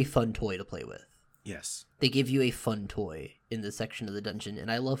a very fun toy to play with. Yes. They give you a fun toy in this section of the dungeon, and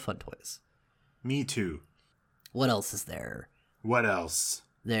I love fun toys. Me too. What else is there? What else?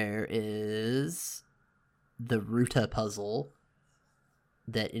 There is the Ruta puzzle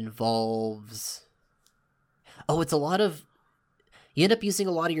that involves... Oh, it's a lot of... You end up using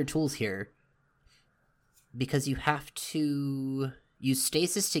a lot of your tools here because you have to use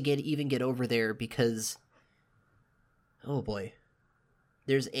stasis to get over there because... Oh boy.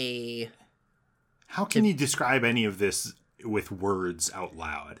 There's a... How can you describe any of this with words out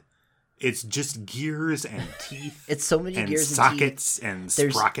loud? It's just gears and teeth. It's so many and gears sockets and teeth.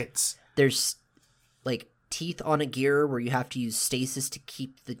 And sprockets. There's like teeth on a gear where you have to use stasis to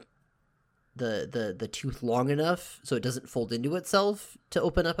keep the tooth long enough so it doesn't fold into itself to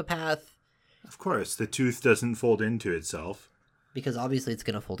open up a path. Of course, the tooth doesn't fold into itself. Because obviously it's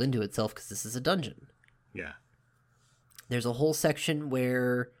going to fold into itself because this is a dungeon. Yeah. There's a whole section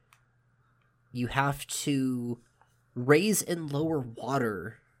where you have to raise and lower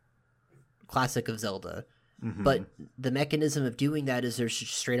water. Classic of Zelda. Mm-hmm. But the mechanism of doing that is there's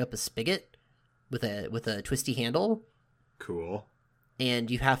just straight up a spigot with a twisty handle. Cool.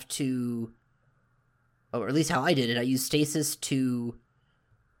 And you have to... Or at least how I did it. I used stasis to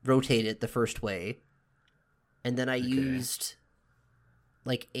rotate it the first way. And then I used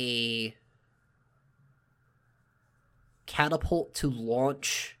like a catapult to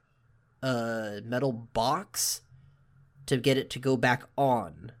launch a metal box to get it to go back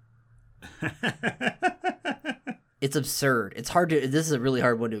on. It's absurd. It's hard to... This is a really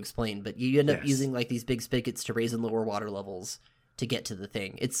hard one to explain, but you end up using like these big spigots to raise and lower water levels to get to the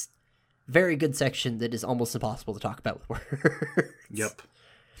thing. It's very good section that is almost impossible to talk about with words. Yep.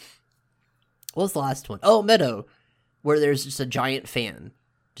 What was the last one? Oh, Meadow, where there's just a giant fan.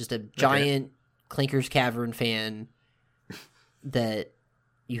 Just a giant Clinker's Cavern fan that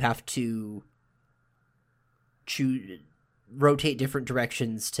you have to rotate different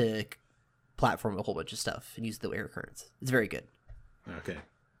directions to platform a whole bunch of stuff and use the air currents. It's very good. Okay.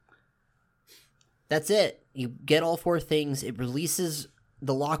 That's it. You get all 4 things. It releases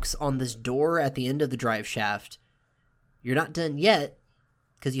the locks on this door at the end of the drive shaft. You're not done yet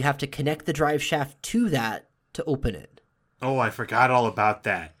because you have to connect the drive shaft to that to open it. Oh, I forgot all about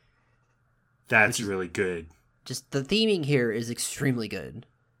that. That's really good. Just the theming here is extremely good.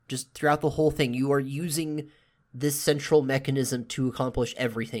 Just throughout the whole thing, you are using this central mechanism to accomplish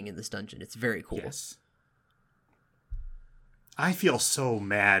everything in this dungeon. It's very cool. Yes. I feel so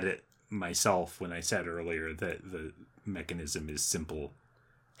mad at myself when I said earlier that the mechanism is simple.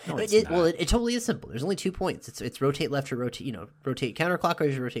 No, it totally is simple. There's only 2 points. It's rotate left or rotate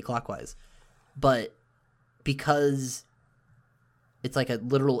counterclockwise or rotate clockwise. But because it's like a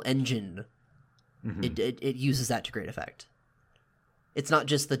literal engine, it uses that to great effect. It's not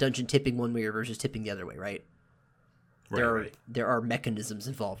just the dungeon tipping one way versus tipping the other way, right? There are mechanisms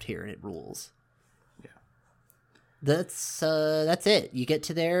involved here, and it rules. Yeah. That's it. You get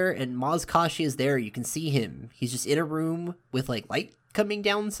to there, and Maz Kashi is there. You can see him. He's just in a room with like light coming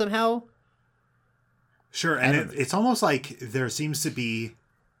down somehow. Sure, and it's almost like there seems to be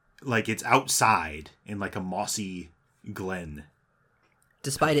like it's outside in like a mossy glen.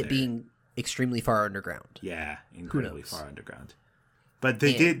 Despite it being extremely far underground. Yeah, incredibly far underground. But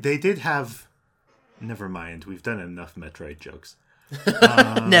they did have... Never mind, we've done enough Metroid jokes.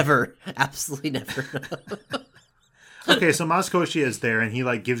 Never. Absolutely never. Okay, so Maskoshi is there, and he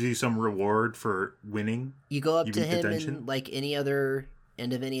like gives you some reward for winning. You go up to him in like any other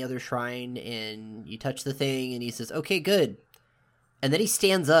end of any other shrine, and you touch the thing, and he says, "Okay, good." And then he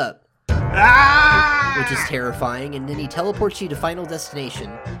stands up, which is terrifying, and then he teleports you to Final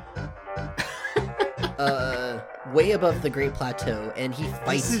Destination, way above the Great Plateau, and he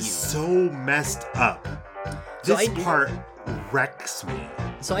fights you. This is so messed up. This part wrecks me.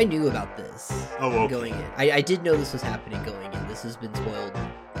 So I knew about this going in. I did know this was happening going in. This has been spoiled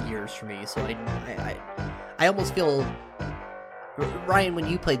years for me, so I almost feel... Ryan, when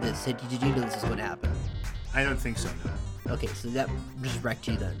you played this, did you know this was going to happen? I don't think so, no. Okay, so that just wrecked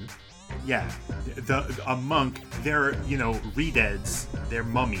you then. Yeah. A monk, they're, re-deads, they're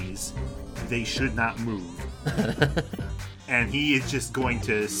mummies. They should not move. And he is just going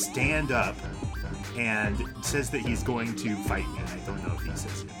to stand up and says that he's going to fight me. I don't know if he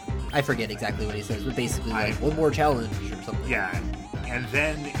says it. I forget exactly what he says, but basically one more challenge or something. Yeah, and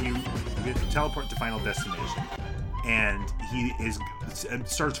then you teleport to Final Destination, and he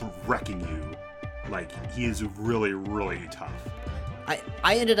starts wrecking you. Like, he is really, really tough.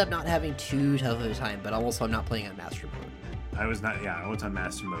 I ended up not having too tough of a time, but also I'm not playing on Master Mode. I was on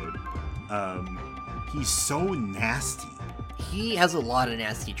Master Mode. He's so nasty. He has a lot of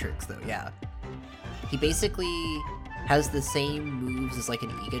nasty tricks, though, yeah. He basically has the same moves as, like, an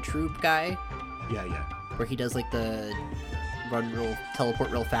Iga Troop guy. Yeah. Where he does, like, the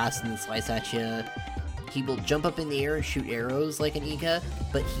teleport real fast and then slice at you. He will jump up in the air and shoot arrows like an Iga,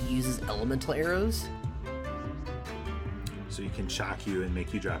 but he uses elemental arrows. So he can shock you and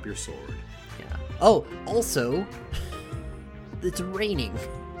make you drop your sword. Yeah. Oh, also, it's raining.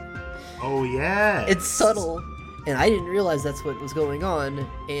 Oh, yeah. It's subtle, and I didn't realize that's what was going on,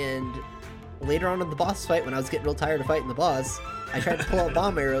 and later on in the boss fight, when I was getting real tired of fighting the boss, I tried to pull out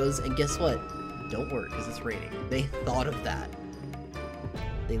bomb arrows, and guess what? Don't work, because it's raining. They thought of that.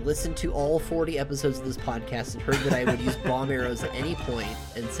 They listened to all 40 episodes of this podcast and heard that I would use bomb arrows at any point,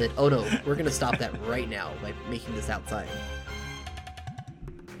 and said, oh no, we're going to stop that right now by making this outside.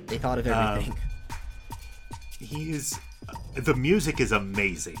 They thought of everything. The music is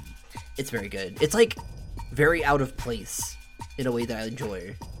amazing. It's very good. It's like very out of place in a way that I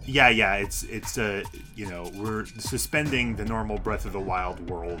enjoy. Yeah. It's we're suspending the normal Breath of the Wild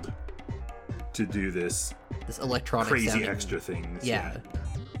world to do this electronic crazy sounding, extra things. Yeah.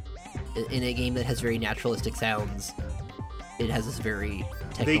 In a game that has very naturalistic sounds, it has this very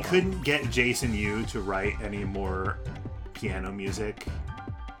technical... They couldn't get Jason Yu to write any more piano music,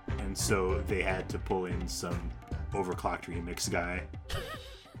 and so they had to pull in some overclocked remix guy.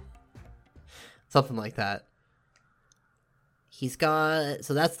 Something like that. He's got...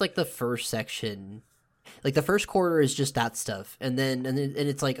 So that's like the first section. Like the first quarter is just that stuff. And then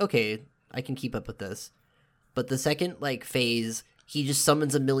it's like, okay, I can keep up with this. But the second like phase, he just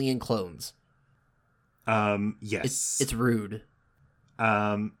summons a million clones. Yes. It's rude.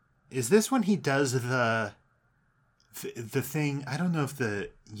 Is this when he does the The thing, I don't know if the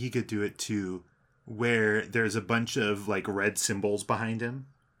Yiga do it too, where there's a bunch of like red symbols behind him.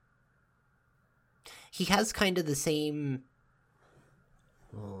 He has kind of the same.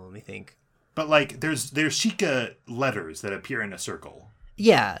 Oh, let me think. But like, there's Sheikah letters that appear in a circle.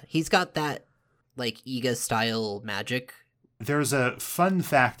 Yeah, he's got that like Iga style magic. There's a fun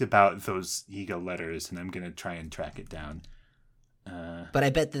fact about those Yiga letters, and I'm gonna try and track it down. But I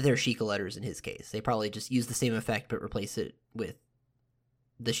bet that they're Sheikah letters in his case. They probably just use the same effect, but replace it with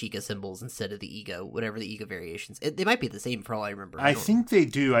the Sheikah symbols instead of the Iga, whatever the Iga variations. They might be the same for all I remember. I think they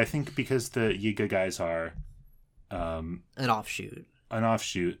do. I think because the Yiga guys are an offshoot.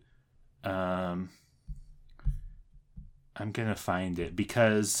 I'm gonna find it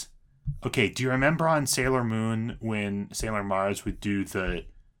because, okay, do you remember on Sailor Moon when Sailor Mars would do the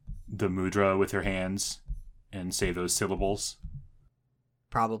mudra with her hands and say those syllables?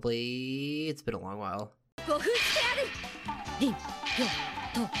 Probably. It's been a long while. Oh.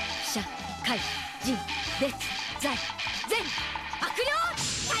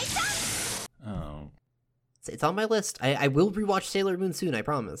 It's on my list. I will rewatch Sailor Moon soon, I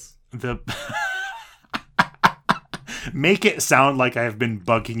promise. Make it sound like I've been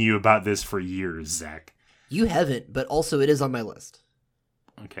bugging you about this for years, Zach. You haven't, but also it is on my list.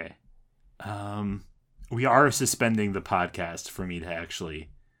 Okay. We are suspending the podcast for me to actually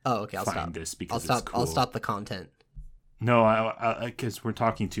I'll stop this because it's cool. I'll stop the content. No, because we're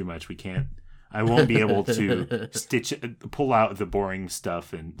talking too much. We can't. I won't be able to pull out the boring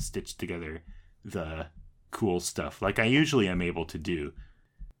stuff and stitch together the cool stuff like I usually am able to do.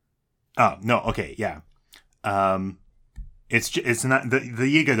 Oh no, okay, yeah. It's not the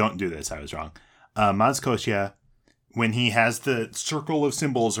Yiga don't do this. I was wrong. Mazkoshia, when he has the circle of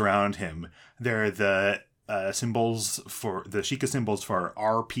symbols around him, they're the symbols for the Sheikah symbols for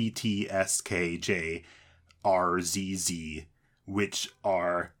RPTSKJ, RZZ, which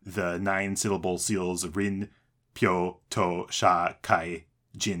are the 9-syllable seals Rin, Pyo, To, Sha, Kai,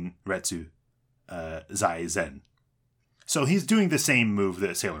 Jin, Retsu, Zai, Zen. So he's doing the same move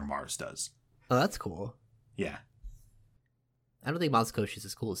that Sailor Mars does. Oh, that's cool. Yeah. I don't think Mazkoshi's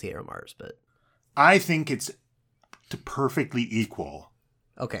as cool as Sailor Mars, but I think it's perfectly equal.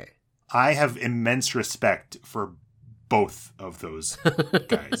 Okay. I have immense respect for both of those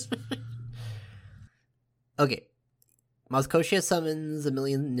guys. Okay. Mazkoshia summons a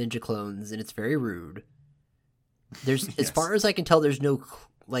million ninja clones, and it's very rude. There's, yes. As far as I can tell, there's no,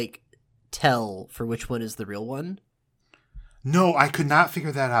 like, tell for which one is the real one. No, I could not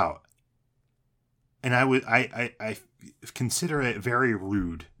figure that out. And I consider it very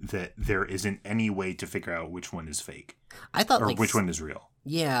rude that there isn't any way to figure out which one is fake. I thought, or like, which one is real.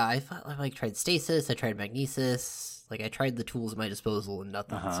 Yeah, I thought I tried stasis, I tried magnesis, like I tried the tools at my disposal and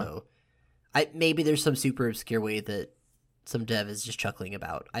nothing. So, maybe there's some super obscure way that some dev is just chuckling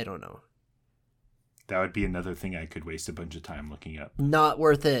about. I don't know. That would be another thing I could waste a bunch of time looking up. Not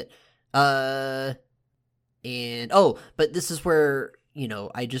worth it. But this is where,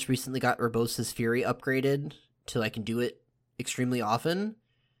 I just recently got Urbosa's Fury upgraded so I can do it extremely often.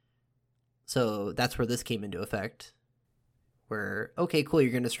 So that's where this came into effect. Where, okay, cool,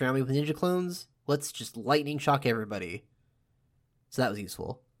 you're going to surround me with ninja clones? Let's just lightning shock everybody. So that was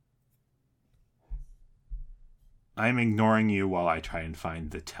useful. I'm ignoring you while I try and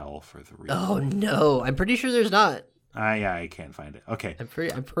find the tell for the real. Oh no, I'm pretty sure there's not. Yeah, I can't find it. Okay.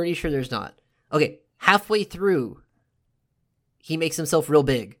 I'm pretty sure there's not. Okay, halfway through, he makes himself real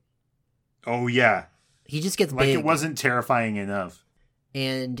big. Oh yeah. He just gets like big. It wasn't terrifying enough.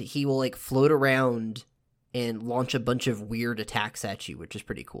 And he will like float around and launch a bunch of weird attacks at you, which is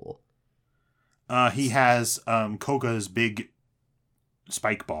pretty cool. He has Koga's big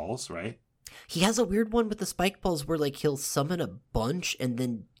spike balls, right? He has a weird one with the spike balls where like he'll summon a bunch and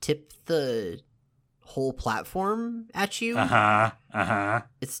then tip the whole platform at you.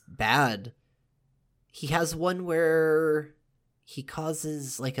 It's bad. He has one where he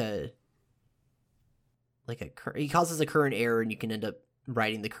causes he causes a current error and you can end up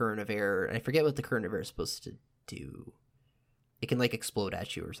riding the current of air. I forget what the current of air is supposed to do. It can like explode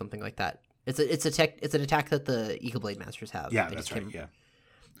at you or something like that. It's an attack that the Eagle Blade Masters have. Yeah, that's right. Yeah.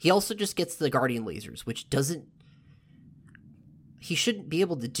 He also just gets the Guardian lasers, which doesn't. He shouldn't be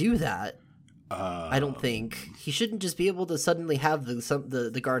able to do that. I don't think he shouldn't just be able to suddenly have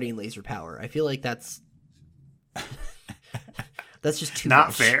the Guardian laser power. I feel like that's just too not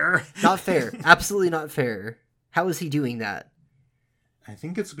much. Fair. Not fair. Absolutely not fair. How is he doing that? I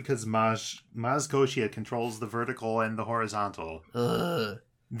think it's because Mazkoshia controls the vertical and the horizontal.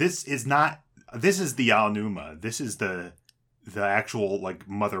 This is the Aonuma. This is the the actual like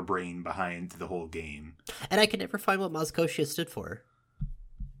mother brain behind the whole game. And I could never find what Moscotia stood for.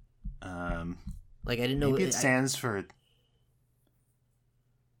 Like I didn't know. Maybe it stands for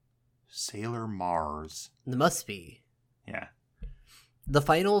Sailor Mars. It must be. Yeah. The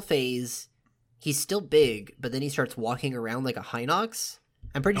final phase, he's still big, but then he starts walking around like a Hinox.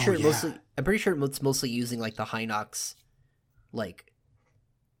 I'm pretty sure it's mostly using like the Hinox like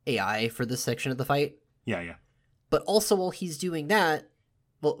AI for this section of the fight. Yeah. But also while he's doing that,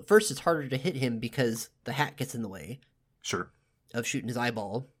 well, first it's harder to hit him because the hat gets in the way. Sure. Of shooting his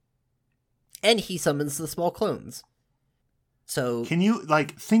eyeball. And he summons the small clones. So can you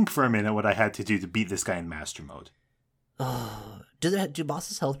like think for a minute what I had to do to beat this guy in master mode? Oh, do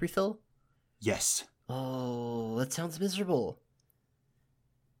bosses health refill? Yes. Oh, that sounds miserable.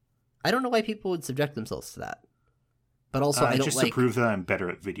 I don't know why people would subject themselves to that. But also, I don't just to prove that I'm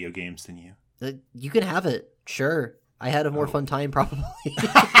better at video games than you. You can have it, sure. I had a more fun time, probably.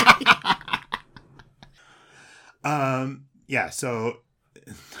 Yeah. So,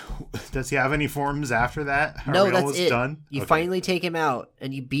 does he have any forms after that? No, that's it. Done? You finally take him out,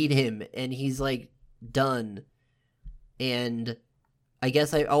 and you beat him, and he's like done. And I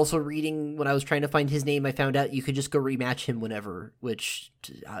guess I also reading when I was trying to find his name, I found out you could just go rematch him whenever. Which,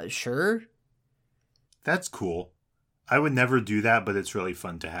 sure. That's cool. I would never do that, but it's really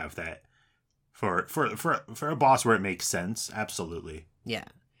fun to have that for a boss where it makes sense. Absolutely. Yeah.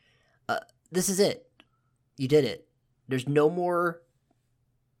 This is it. You did it. There's no more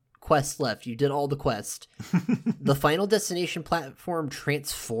quests left. You did all the quest. The final destination platform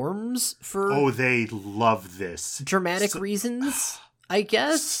transforms for... Oh, they love this. Dramatic reasons, I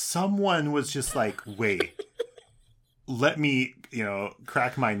guess? Someone was just like, wait, let me,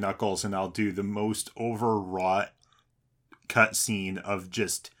 crack my knuckles and I'll do the most overwrought cutscene of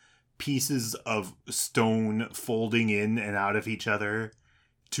just pieces of stone folding in and out of each other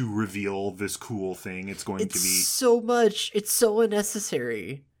to reveal this cool thing. It's so much. It's so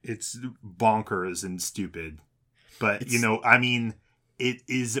unnecessary. It's bonkers and stupid. But, it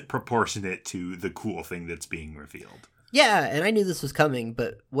is proportionate to the cool thing that's being revealed. Yeah, and I knew this was coming,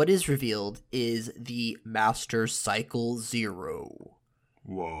 but what is revealed is the Master Cycle Zero.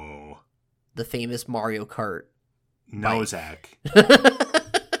 Whoa. The famous Mario Kart. No, Zach.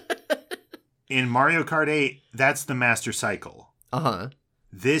 In Mario Kart 8, that's the Master Cycle. Uh-huh.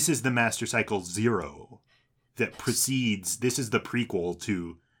 This is the Master Cycle Zero that precedes... This is the prequel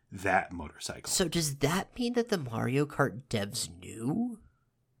to that motorcycle. So does that mean that the Mario Kart devs knew?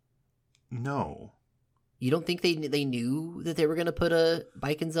 No. You don't think they knew that they were going to put a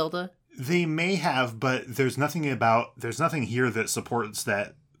bike in Zelda? They may have, but there's nothing here that supports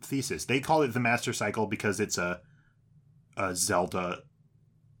that thesis. They call it the Master Cycle because it's a Zelda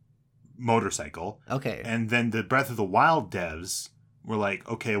motorcycle. Okay. And then the Breath of the Wild devs were like,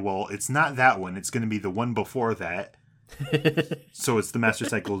 okay, well, it's not that one. It's going to be the one before that. So it's the Master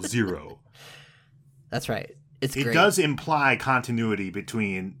Cycle Zero. That's right. It great. Does imply continuity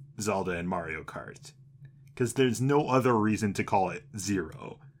between Zelda and Mario Kart. Because there's no other reason to call it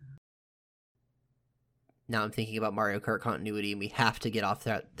Zero. Now I'm thinking about Mario Kart continuity, and we have to get off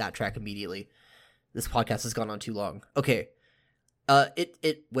that track immediately. This podcast has gone on too long. Okay.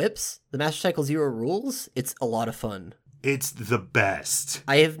 It whips. The Master Cycle Zero rules. It's a lot of fun. It's the best.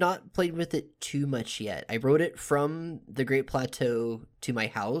 I have not played with it too much yet. I rode it from the Great Plateau to my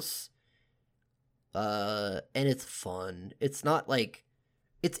house. And it's fun. It's not like...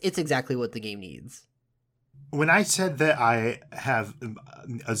 It's exactly what the game needs. When I said that I have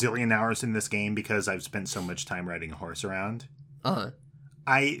a zillion hours in this game because I've spent so much time riding a horse around... Uh-huh.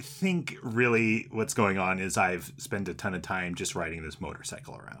 I think really what's going on is I've spent a ton of time just riding this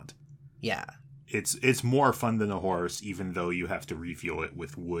motorcycle around. Yeah. It's more fun than a horse, even though you have to refuel it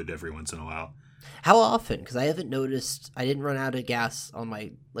with wood every once in a while. How often? Because I haven't noticed. I didn't run out of gas on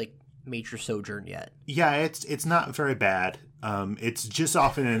my major sojourn yet. Yeah, it's not very bad. It's just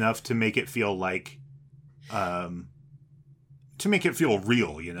often enough to make it feel like, to make it feel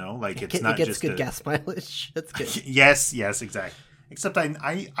real. Like it's not just good gas mileage. That's good. Yes, exactly. Except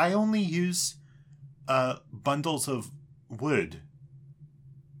I only use bundles of wood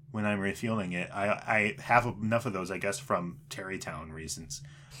when I'm refueling it. I have enough of those, I guess, from Terrytown reasons.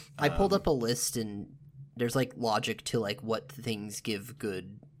 I pulled up a list, and there's logic to what things give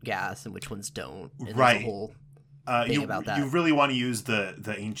good gas and which ones don't. And right. There's a whole thing about that. You really want to use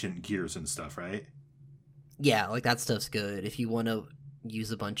the ancient gears and stuff, right? Yeah, that stuff's good. If you want to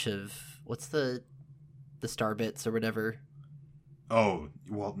use a bunch of what's the star bits or whatever. Oh,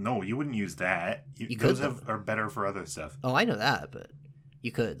 well, no, you wouldn't use that. Those are better for other stuff. Oh, I know that, but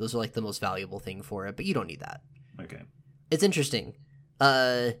you could. Those are the most valuable thing for it, but you don't need that. Okay. It's interesting.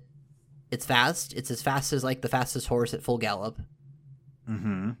 It's fast. It's as fast as like the fastest horse at full gallop.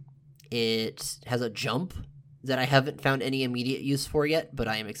 Mm-hmm. It has a jump that I haven't found any immediate use for yet, but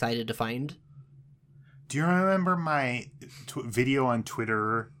I am excited to find. Do you remember my video on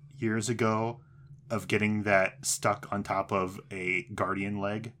Twitter years ago of getting that stuck on top of a guardian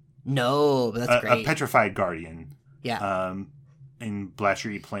leg? No, but that's great. A petrified guardian. Yeah. In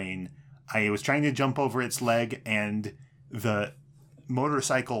Blashery Plain. I was trying to jump over its leg, and the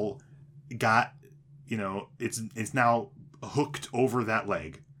motorcycle got, it's now hooked over that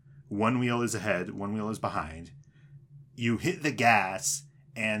leg. One wheel is ahead, one wheel is behind. You hit the gas,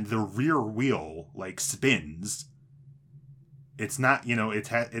 and the rear wheel like spins. It's not,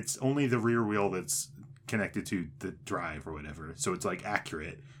 it's only the rear wheel that's connected to the drive or whatever, so it's like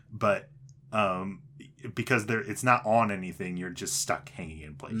accurate. But because it's not on anything, you're just stuck hanging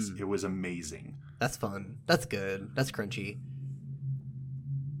in place. It was amazing. That's fun. That's good. That's crunchy.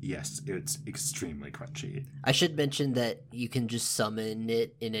 Yes, it's extremely crunchy. I should mention that you can just summon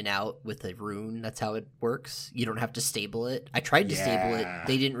it in and out with a rune. That's how it works. You don't have to stable it. I tried to stable it.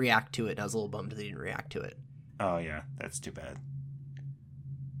 They didn't react to it. I was a little bummed they didn't react to it. Oh, yeah. That's too bad.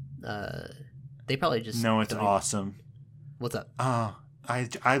 They probably just... No, it's awesome. What's up?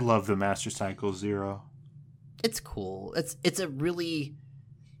 I love the Master Cycle Zero. It's cool. It's a really...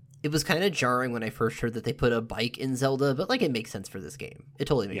 It was kind of jarring when I first heard that they put a bike in Zelda, but like it makes sense for this game. It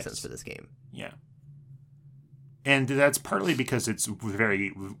totally makes sense for this game. Yeah. And that's partly because it's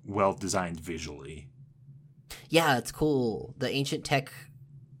very well designed visually. Yeah, it's cool. The ancient tech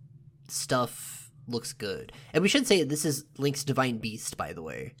stuff looks good. And we should say this is Link's Divine Beast, by the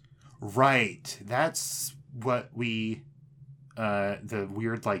way. Right. That's what the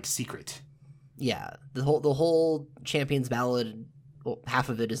weird like secret. Yeah. The whole Champion's Ballad, well, half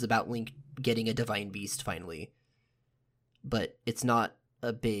of it is about Link getting a divine beast finally. But it's not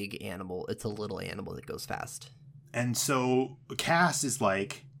a big animal, it's a little animal that goes fast. And so Cass is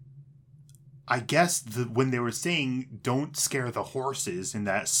like, I guess when they were saying don't scare the horses in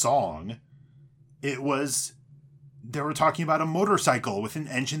that song, they were talking about a motorcycle with an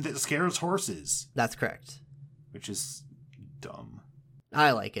engine that scares horses. That's correct. Which is dumb.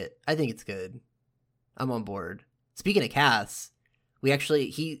 I like it. I think it's good. I'm on board. Speaking of Cass, we actually,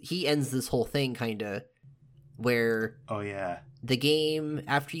 he ends this whole thing kind of where... Oh, yeah. The game,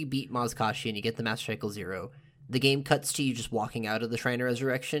 after you beat Mazkashi and you get the Master Cycle Zero, the game cuts to you just walking out of the Shrine of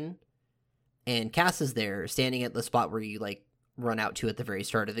Resurrection, and Cass is there, standing at the spot where you, like, run out to at the very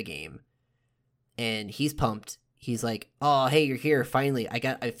start of the game. And he's pumped. He's like, oh, hey, you're here, finally.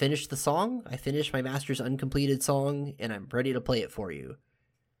 I finished the song, I finished my Master's uncompleted song, and I'm ready to play it for you.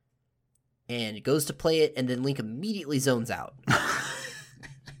 And it goes to play it, and then Link immediately zones out.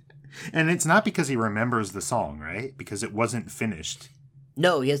 And it's not because he remembers the song, right? Because it wasn't finished.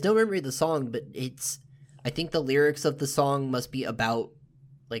 No, he has no memory of the song, but I think the lyrics of the song must be about,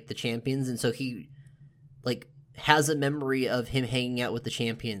 like, the champions, and so he, like, has a memory of him hanging out with the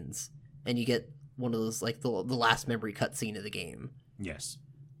champions, and you get one of those, like, the last memory cutscene of the game. Yes.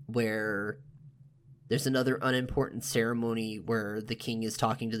 Where there's another unimportant ceremony where the king is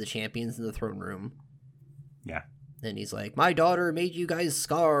talking to the champions in the throne room. Yeah. And he's like, my daughter made you guys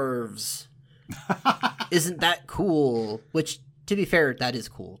scarves. Isn't that cool? Which, to be fair, that is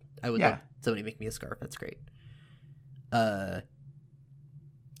cool. I would love somebody make me a scarf. That's great. And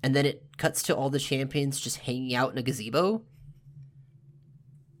then it cuts to all the champions just hanging out in a gazebo.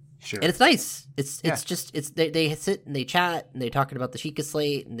 Sure. And it's nice. It's just they sit and they chat and they're talking about the Sheikah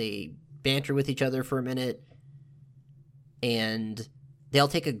Slate and they banter with each other for a minute. And they'll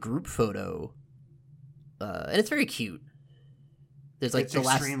take a group photo. And it's very cute. There's like it's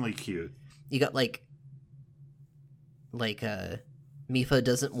extremely cute. You got like Mipha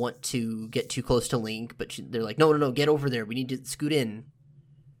doesn't want to get too close to Link, but they're like, no, get over there. We need to scoot in.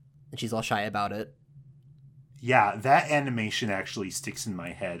 And she's all shy about it. Yeah, that animation actually sticks in my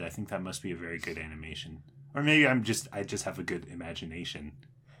head. I think that must be a very good animation. Or maybe I just have a good imagination.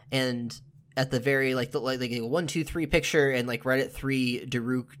 And at the very like a 1, 2, 3 picture, and like right at 3,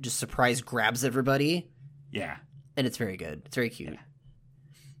 Daruk just surprise grabs everybody. Yeah. And it's very good. It's very cute.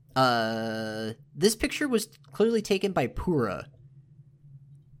 Yeah. This picture was clearly taken by Pura.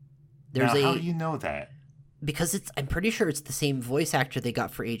 How do you know that? Because I'm pretty sure it's the same voice actor they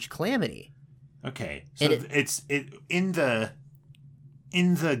got for Age Calamity. Okay. So it's in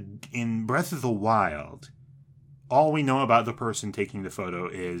Breath of the Wild, all we know about the person taking the photo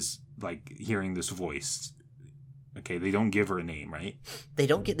is like hearing this voice. Okay, they don't give her a name, right? They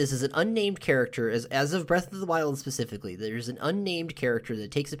don't get this as an unnamed character. As of Breath of the Wild specifically, there's an unnamed character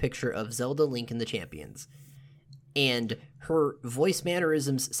that takes a picture of Zelda, Link, and the champions. and her voice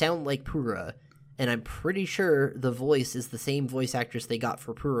mannerisms sound like Pura, and I'm pretty sure the voice is the same voice actress they got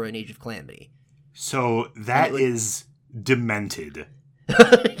for Pura in Age of Calamity. So that is demented.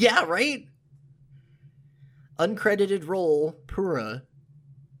 Yeah, right? Uncredited role, Pura,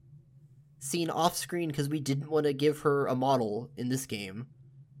 seen off screen because we didn't want to give her a model in this game.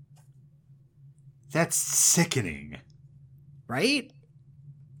 That's sickening. Right?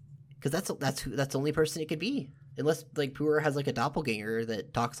 Because that's the only person it could be. Unless, like, Pura has, like, a doppelganger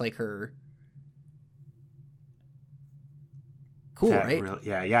that talks like her. Cool, right?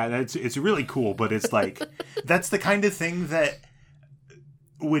 It's really cool, but it's like, that's the kind of thing that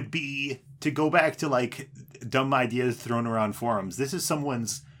would be, to go back to, like, dumb ideas thrown around forums. This is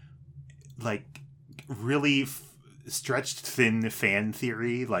someone's, like, really stretched thin fan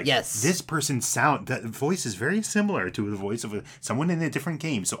theory. Like, yes, this person's that voice is very similar to the voice of someone in a different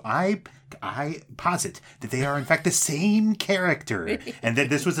game. So I posit that they are in fact the same character, and that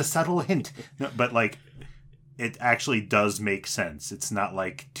this was a subtle hint. No, but like, it actually does make sense. It's not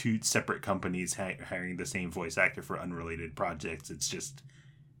like two separate companies hiring the same voice actor for unrelated projects. It's just,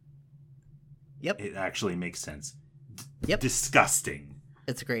 it actually makes sense. Disgusting.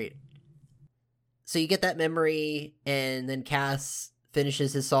 It's great. So you get that memory, and then Cass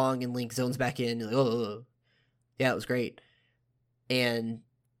finishes his song, and Link zones back in. Like, oh, yeah, it was great. And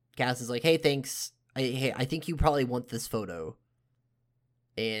Cass is like, "Hey, thanks. I think you probably want this photo,"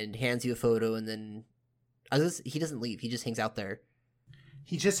 and hands you a photo. And then he doesn't leave. He just hangs out there.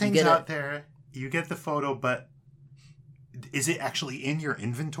 He just hangs out there. You get the photo, but is it actually in your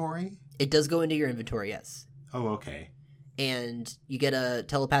inventory? It does go into your inventory, yes. Oh, okay. And you get a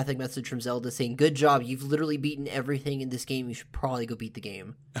telepathic message from Zelda saying, "Good job, you've literally beaten everything in this game. You should probably go beat the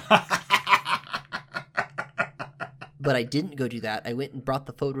game." But I didn't go do that. I went and brought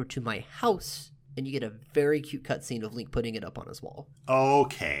the photo to my house, and you get a very cute cutscene of Link putting it up on his wall.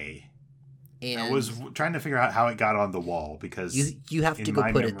 Okay. And I was trying to figure out how it got on the wall, because you have to go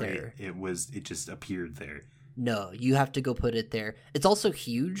put it there. It just appeared there. No, you have to go put it there. It's also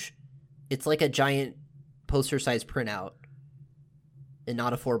huge. It's like a giant poster-sized printout, and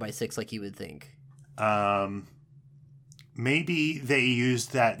not a 4x6 like you would think. Maybe they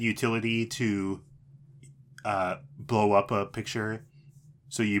used that utility to blow up a picture.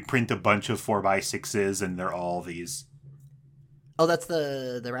 So you print a bunch of 4x6s, and they're all these. Oh, that's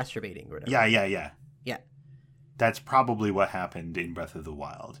the raster baiting or whatever. Yeah. That's probably what happened in Breath of the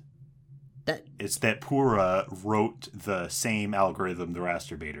Wild. It's that Pura wrote the same algorithm the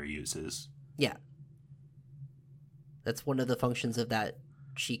raster baiter uses. Yeah. That's one of the functions of that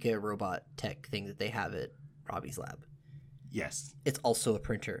Chica robot tech thing that they have at Robbie's lab. Yes. It's also a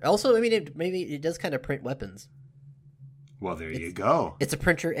printer. Also, I mean, maybe it does kind of print weapons. Well, you go. It's a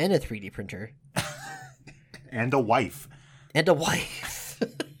printer and a 3D printer. And a wife.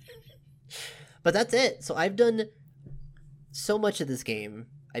 But that's it. So I've done so much of this game.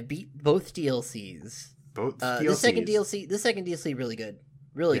 I beat both DLCs. The second DLC really good.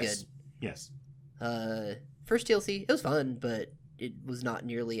 Really good. Yes. First DLC, it was fun, but it was not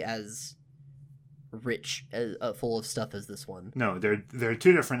nearly as rich, full of stuff as this one. No, there are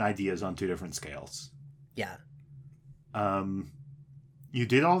two different ideas on two different scales. Yeah. You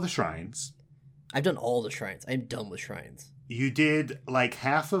did all the shrines. I've done all the shrines. I'm done with shrines. You did like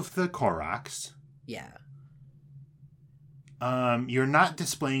half of the Koroks. Yeah. You're not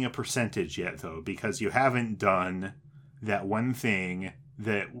displaying a percentage yet, though, because you haven't done that one thing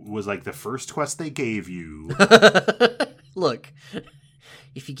that was like the first quest they gave you. Look,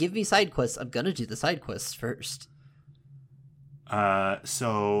 if you give me side quests, I'm gonna do the side quests first.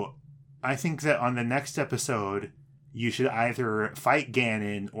 So I think that on the next episode, you should either fight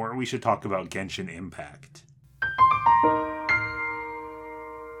Ganon, or we should talk about Genshin Impact.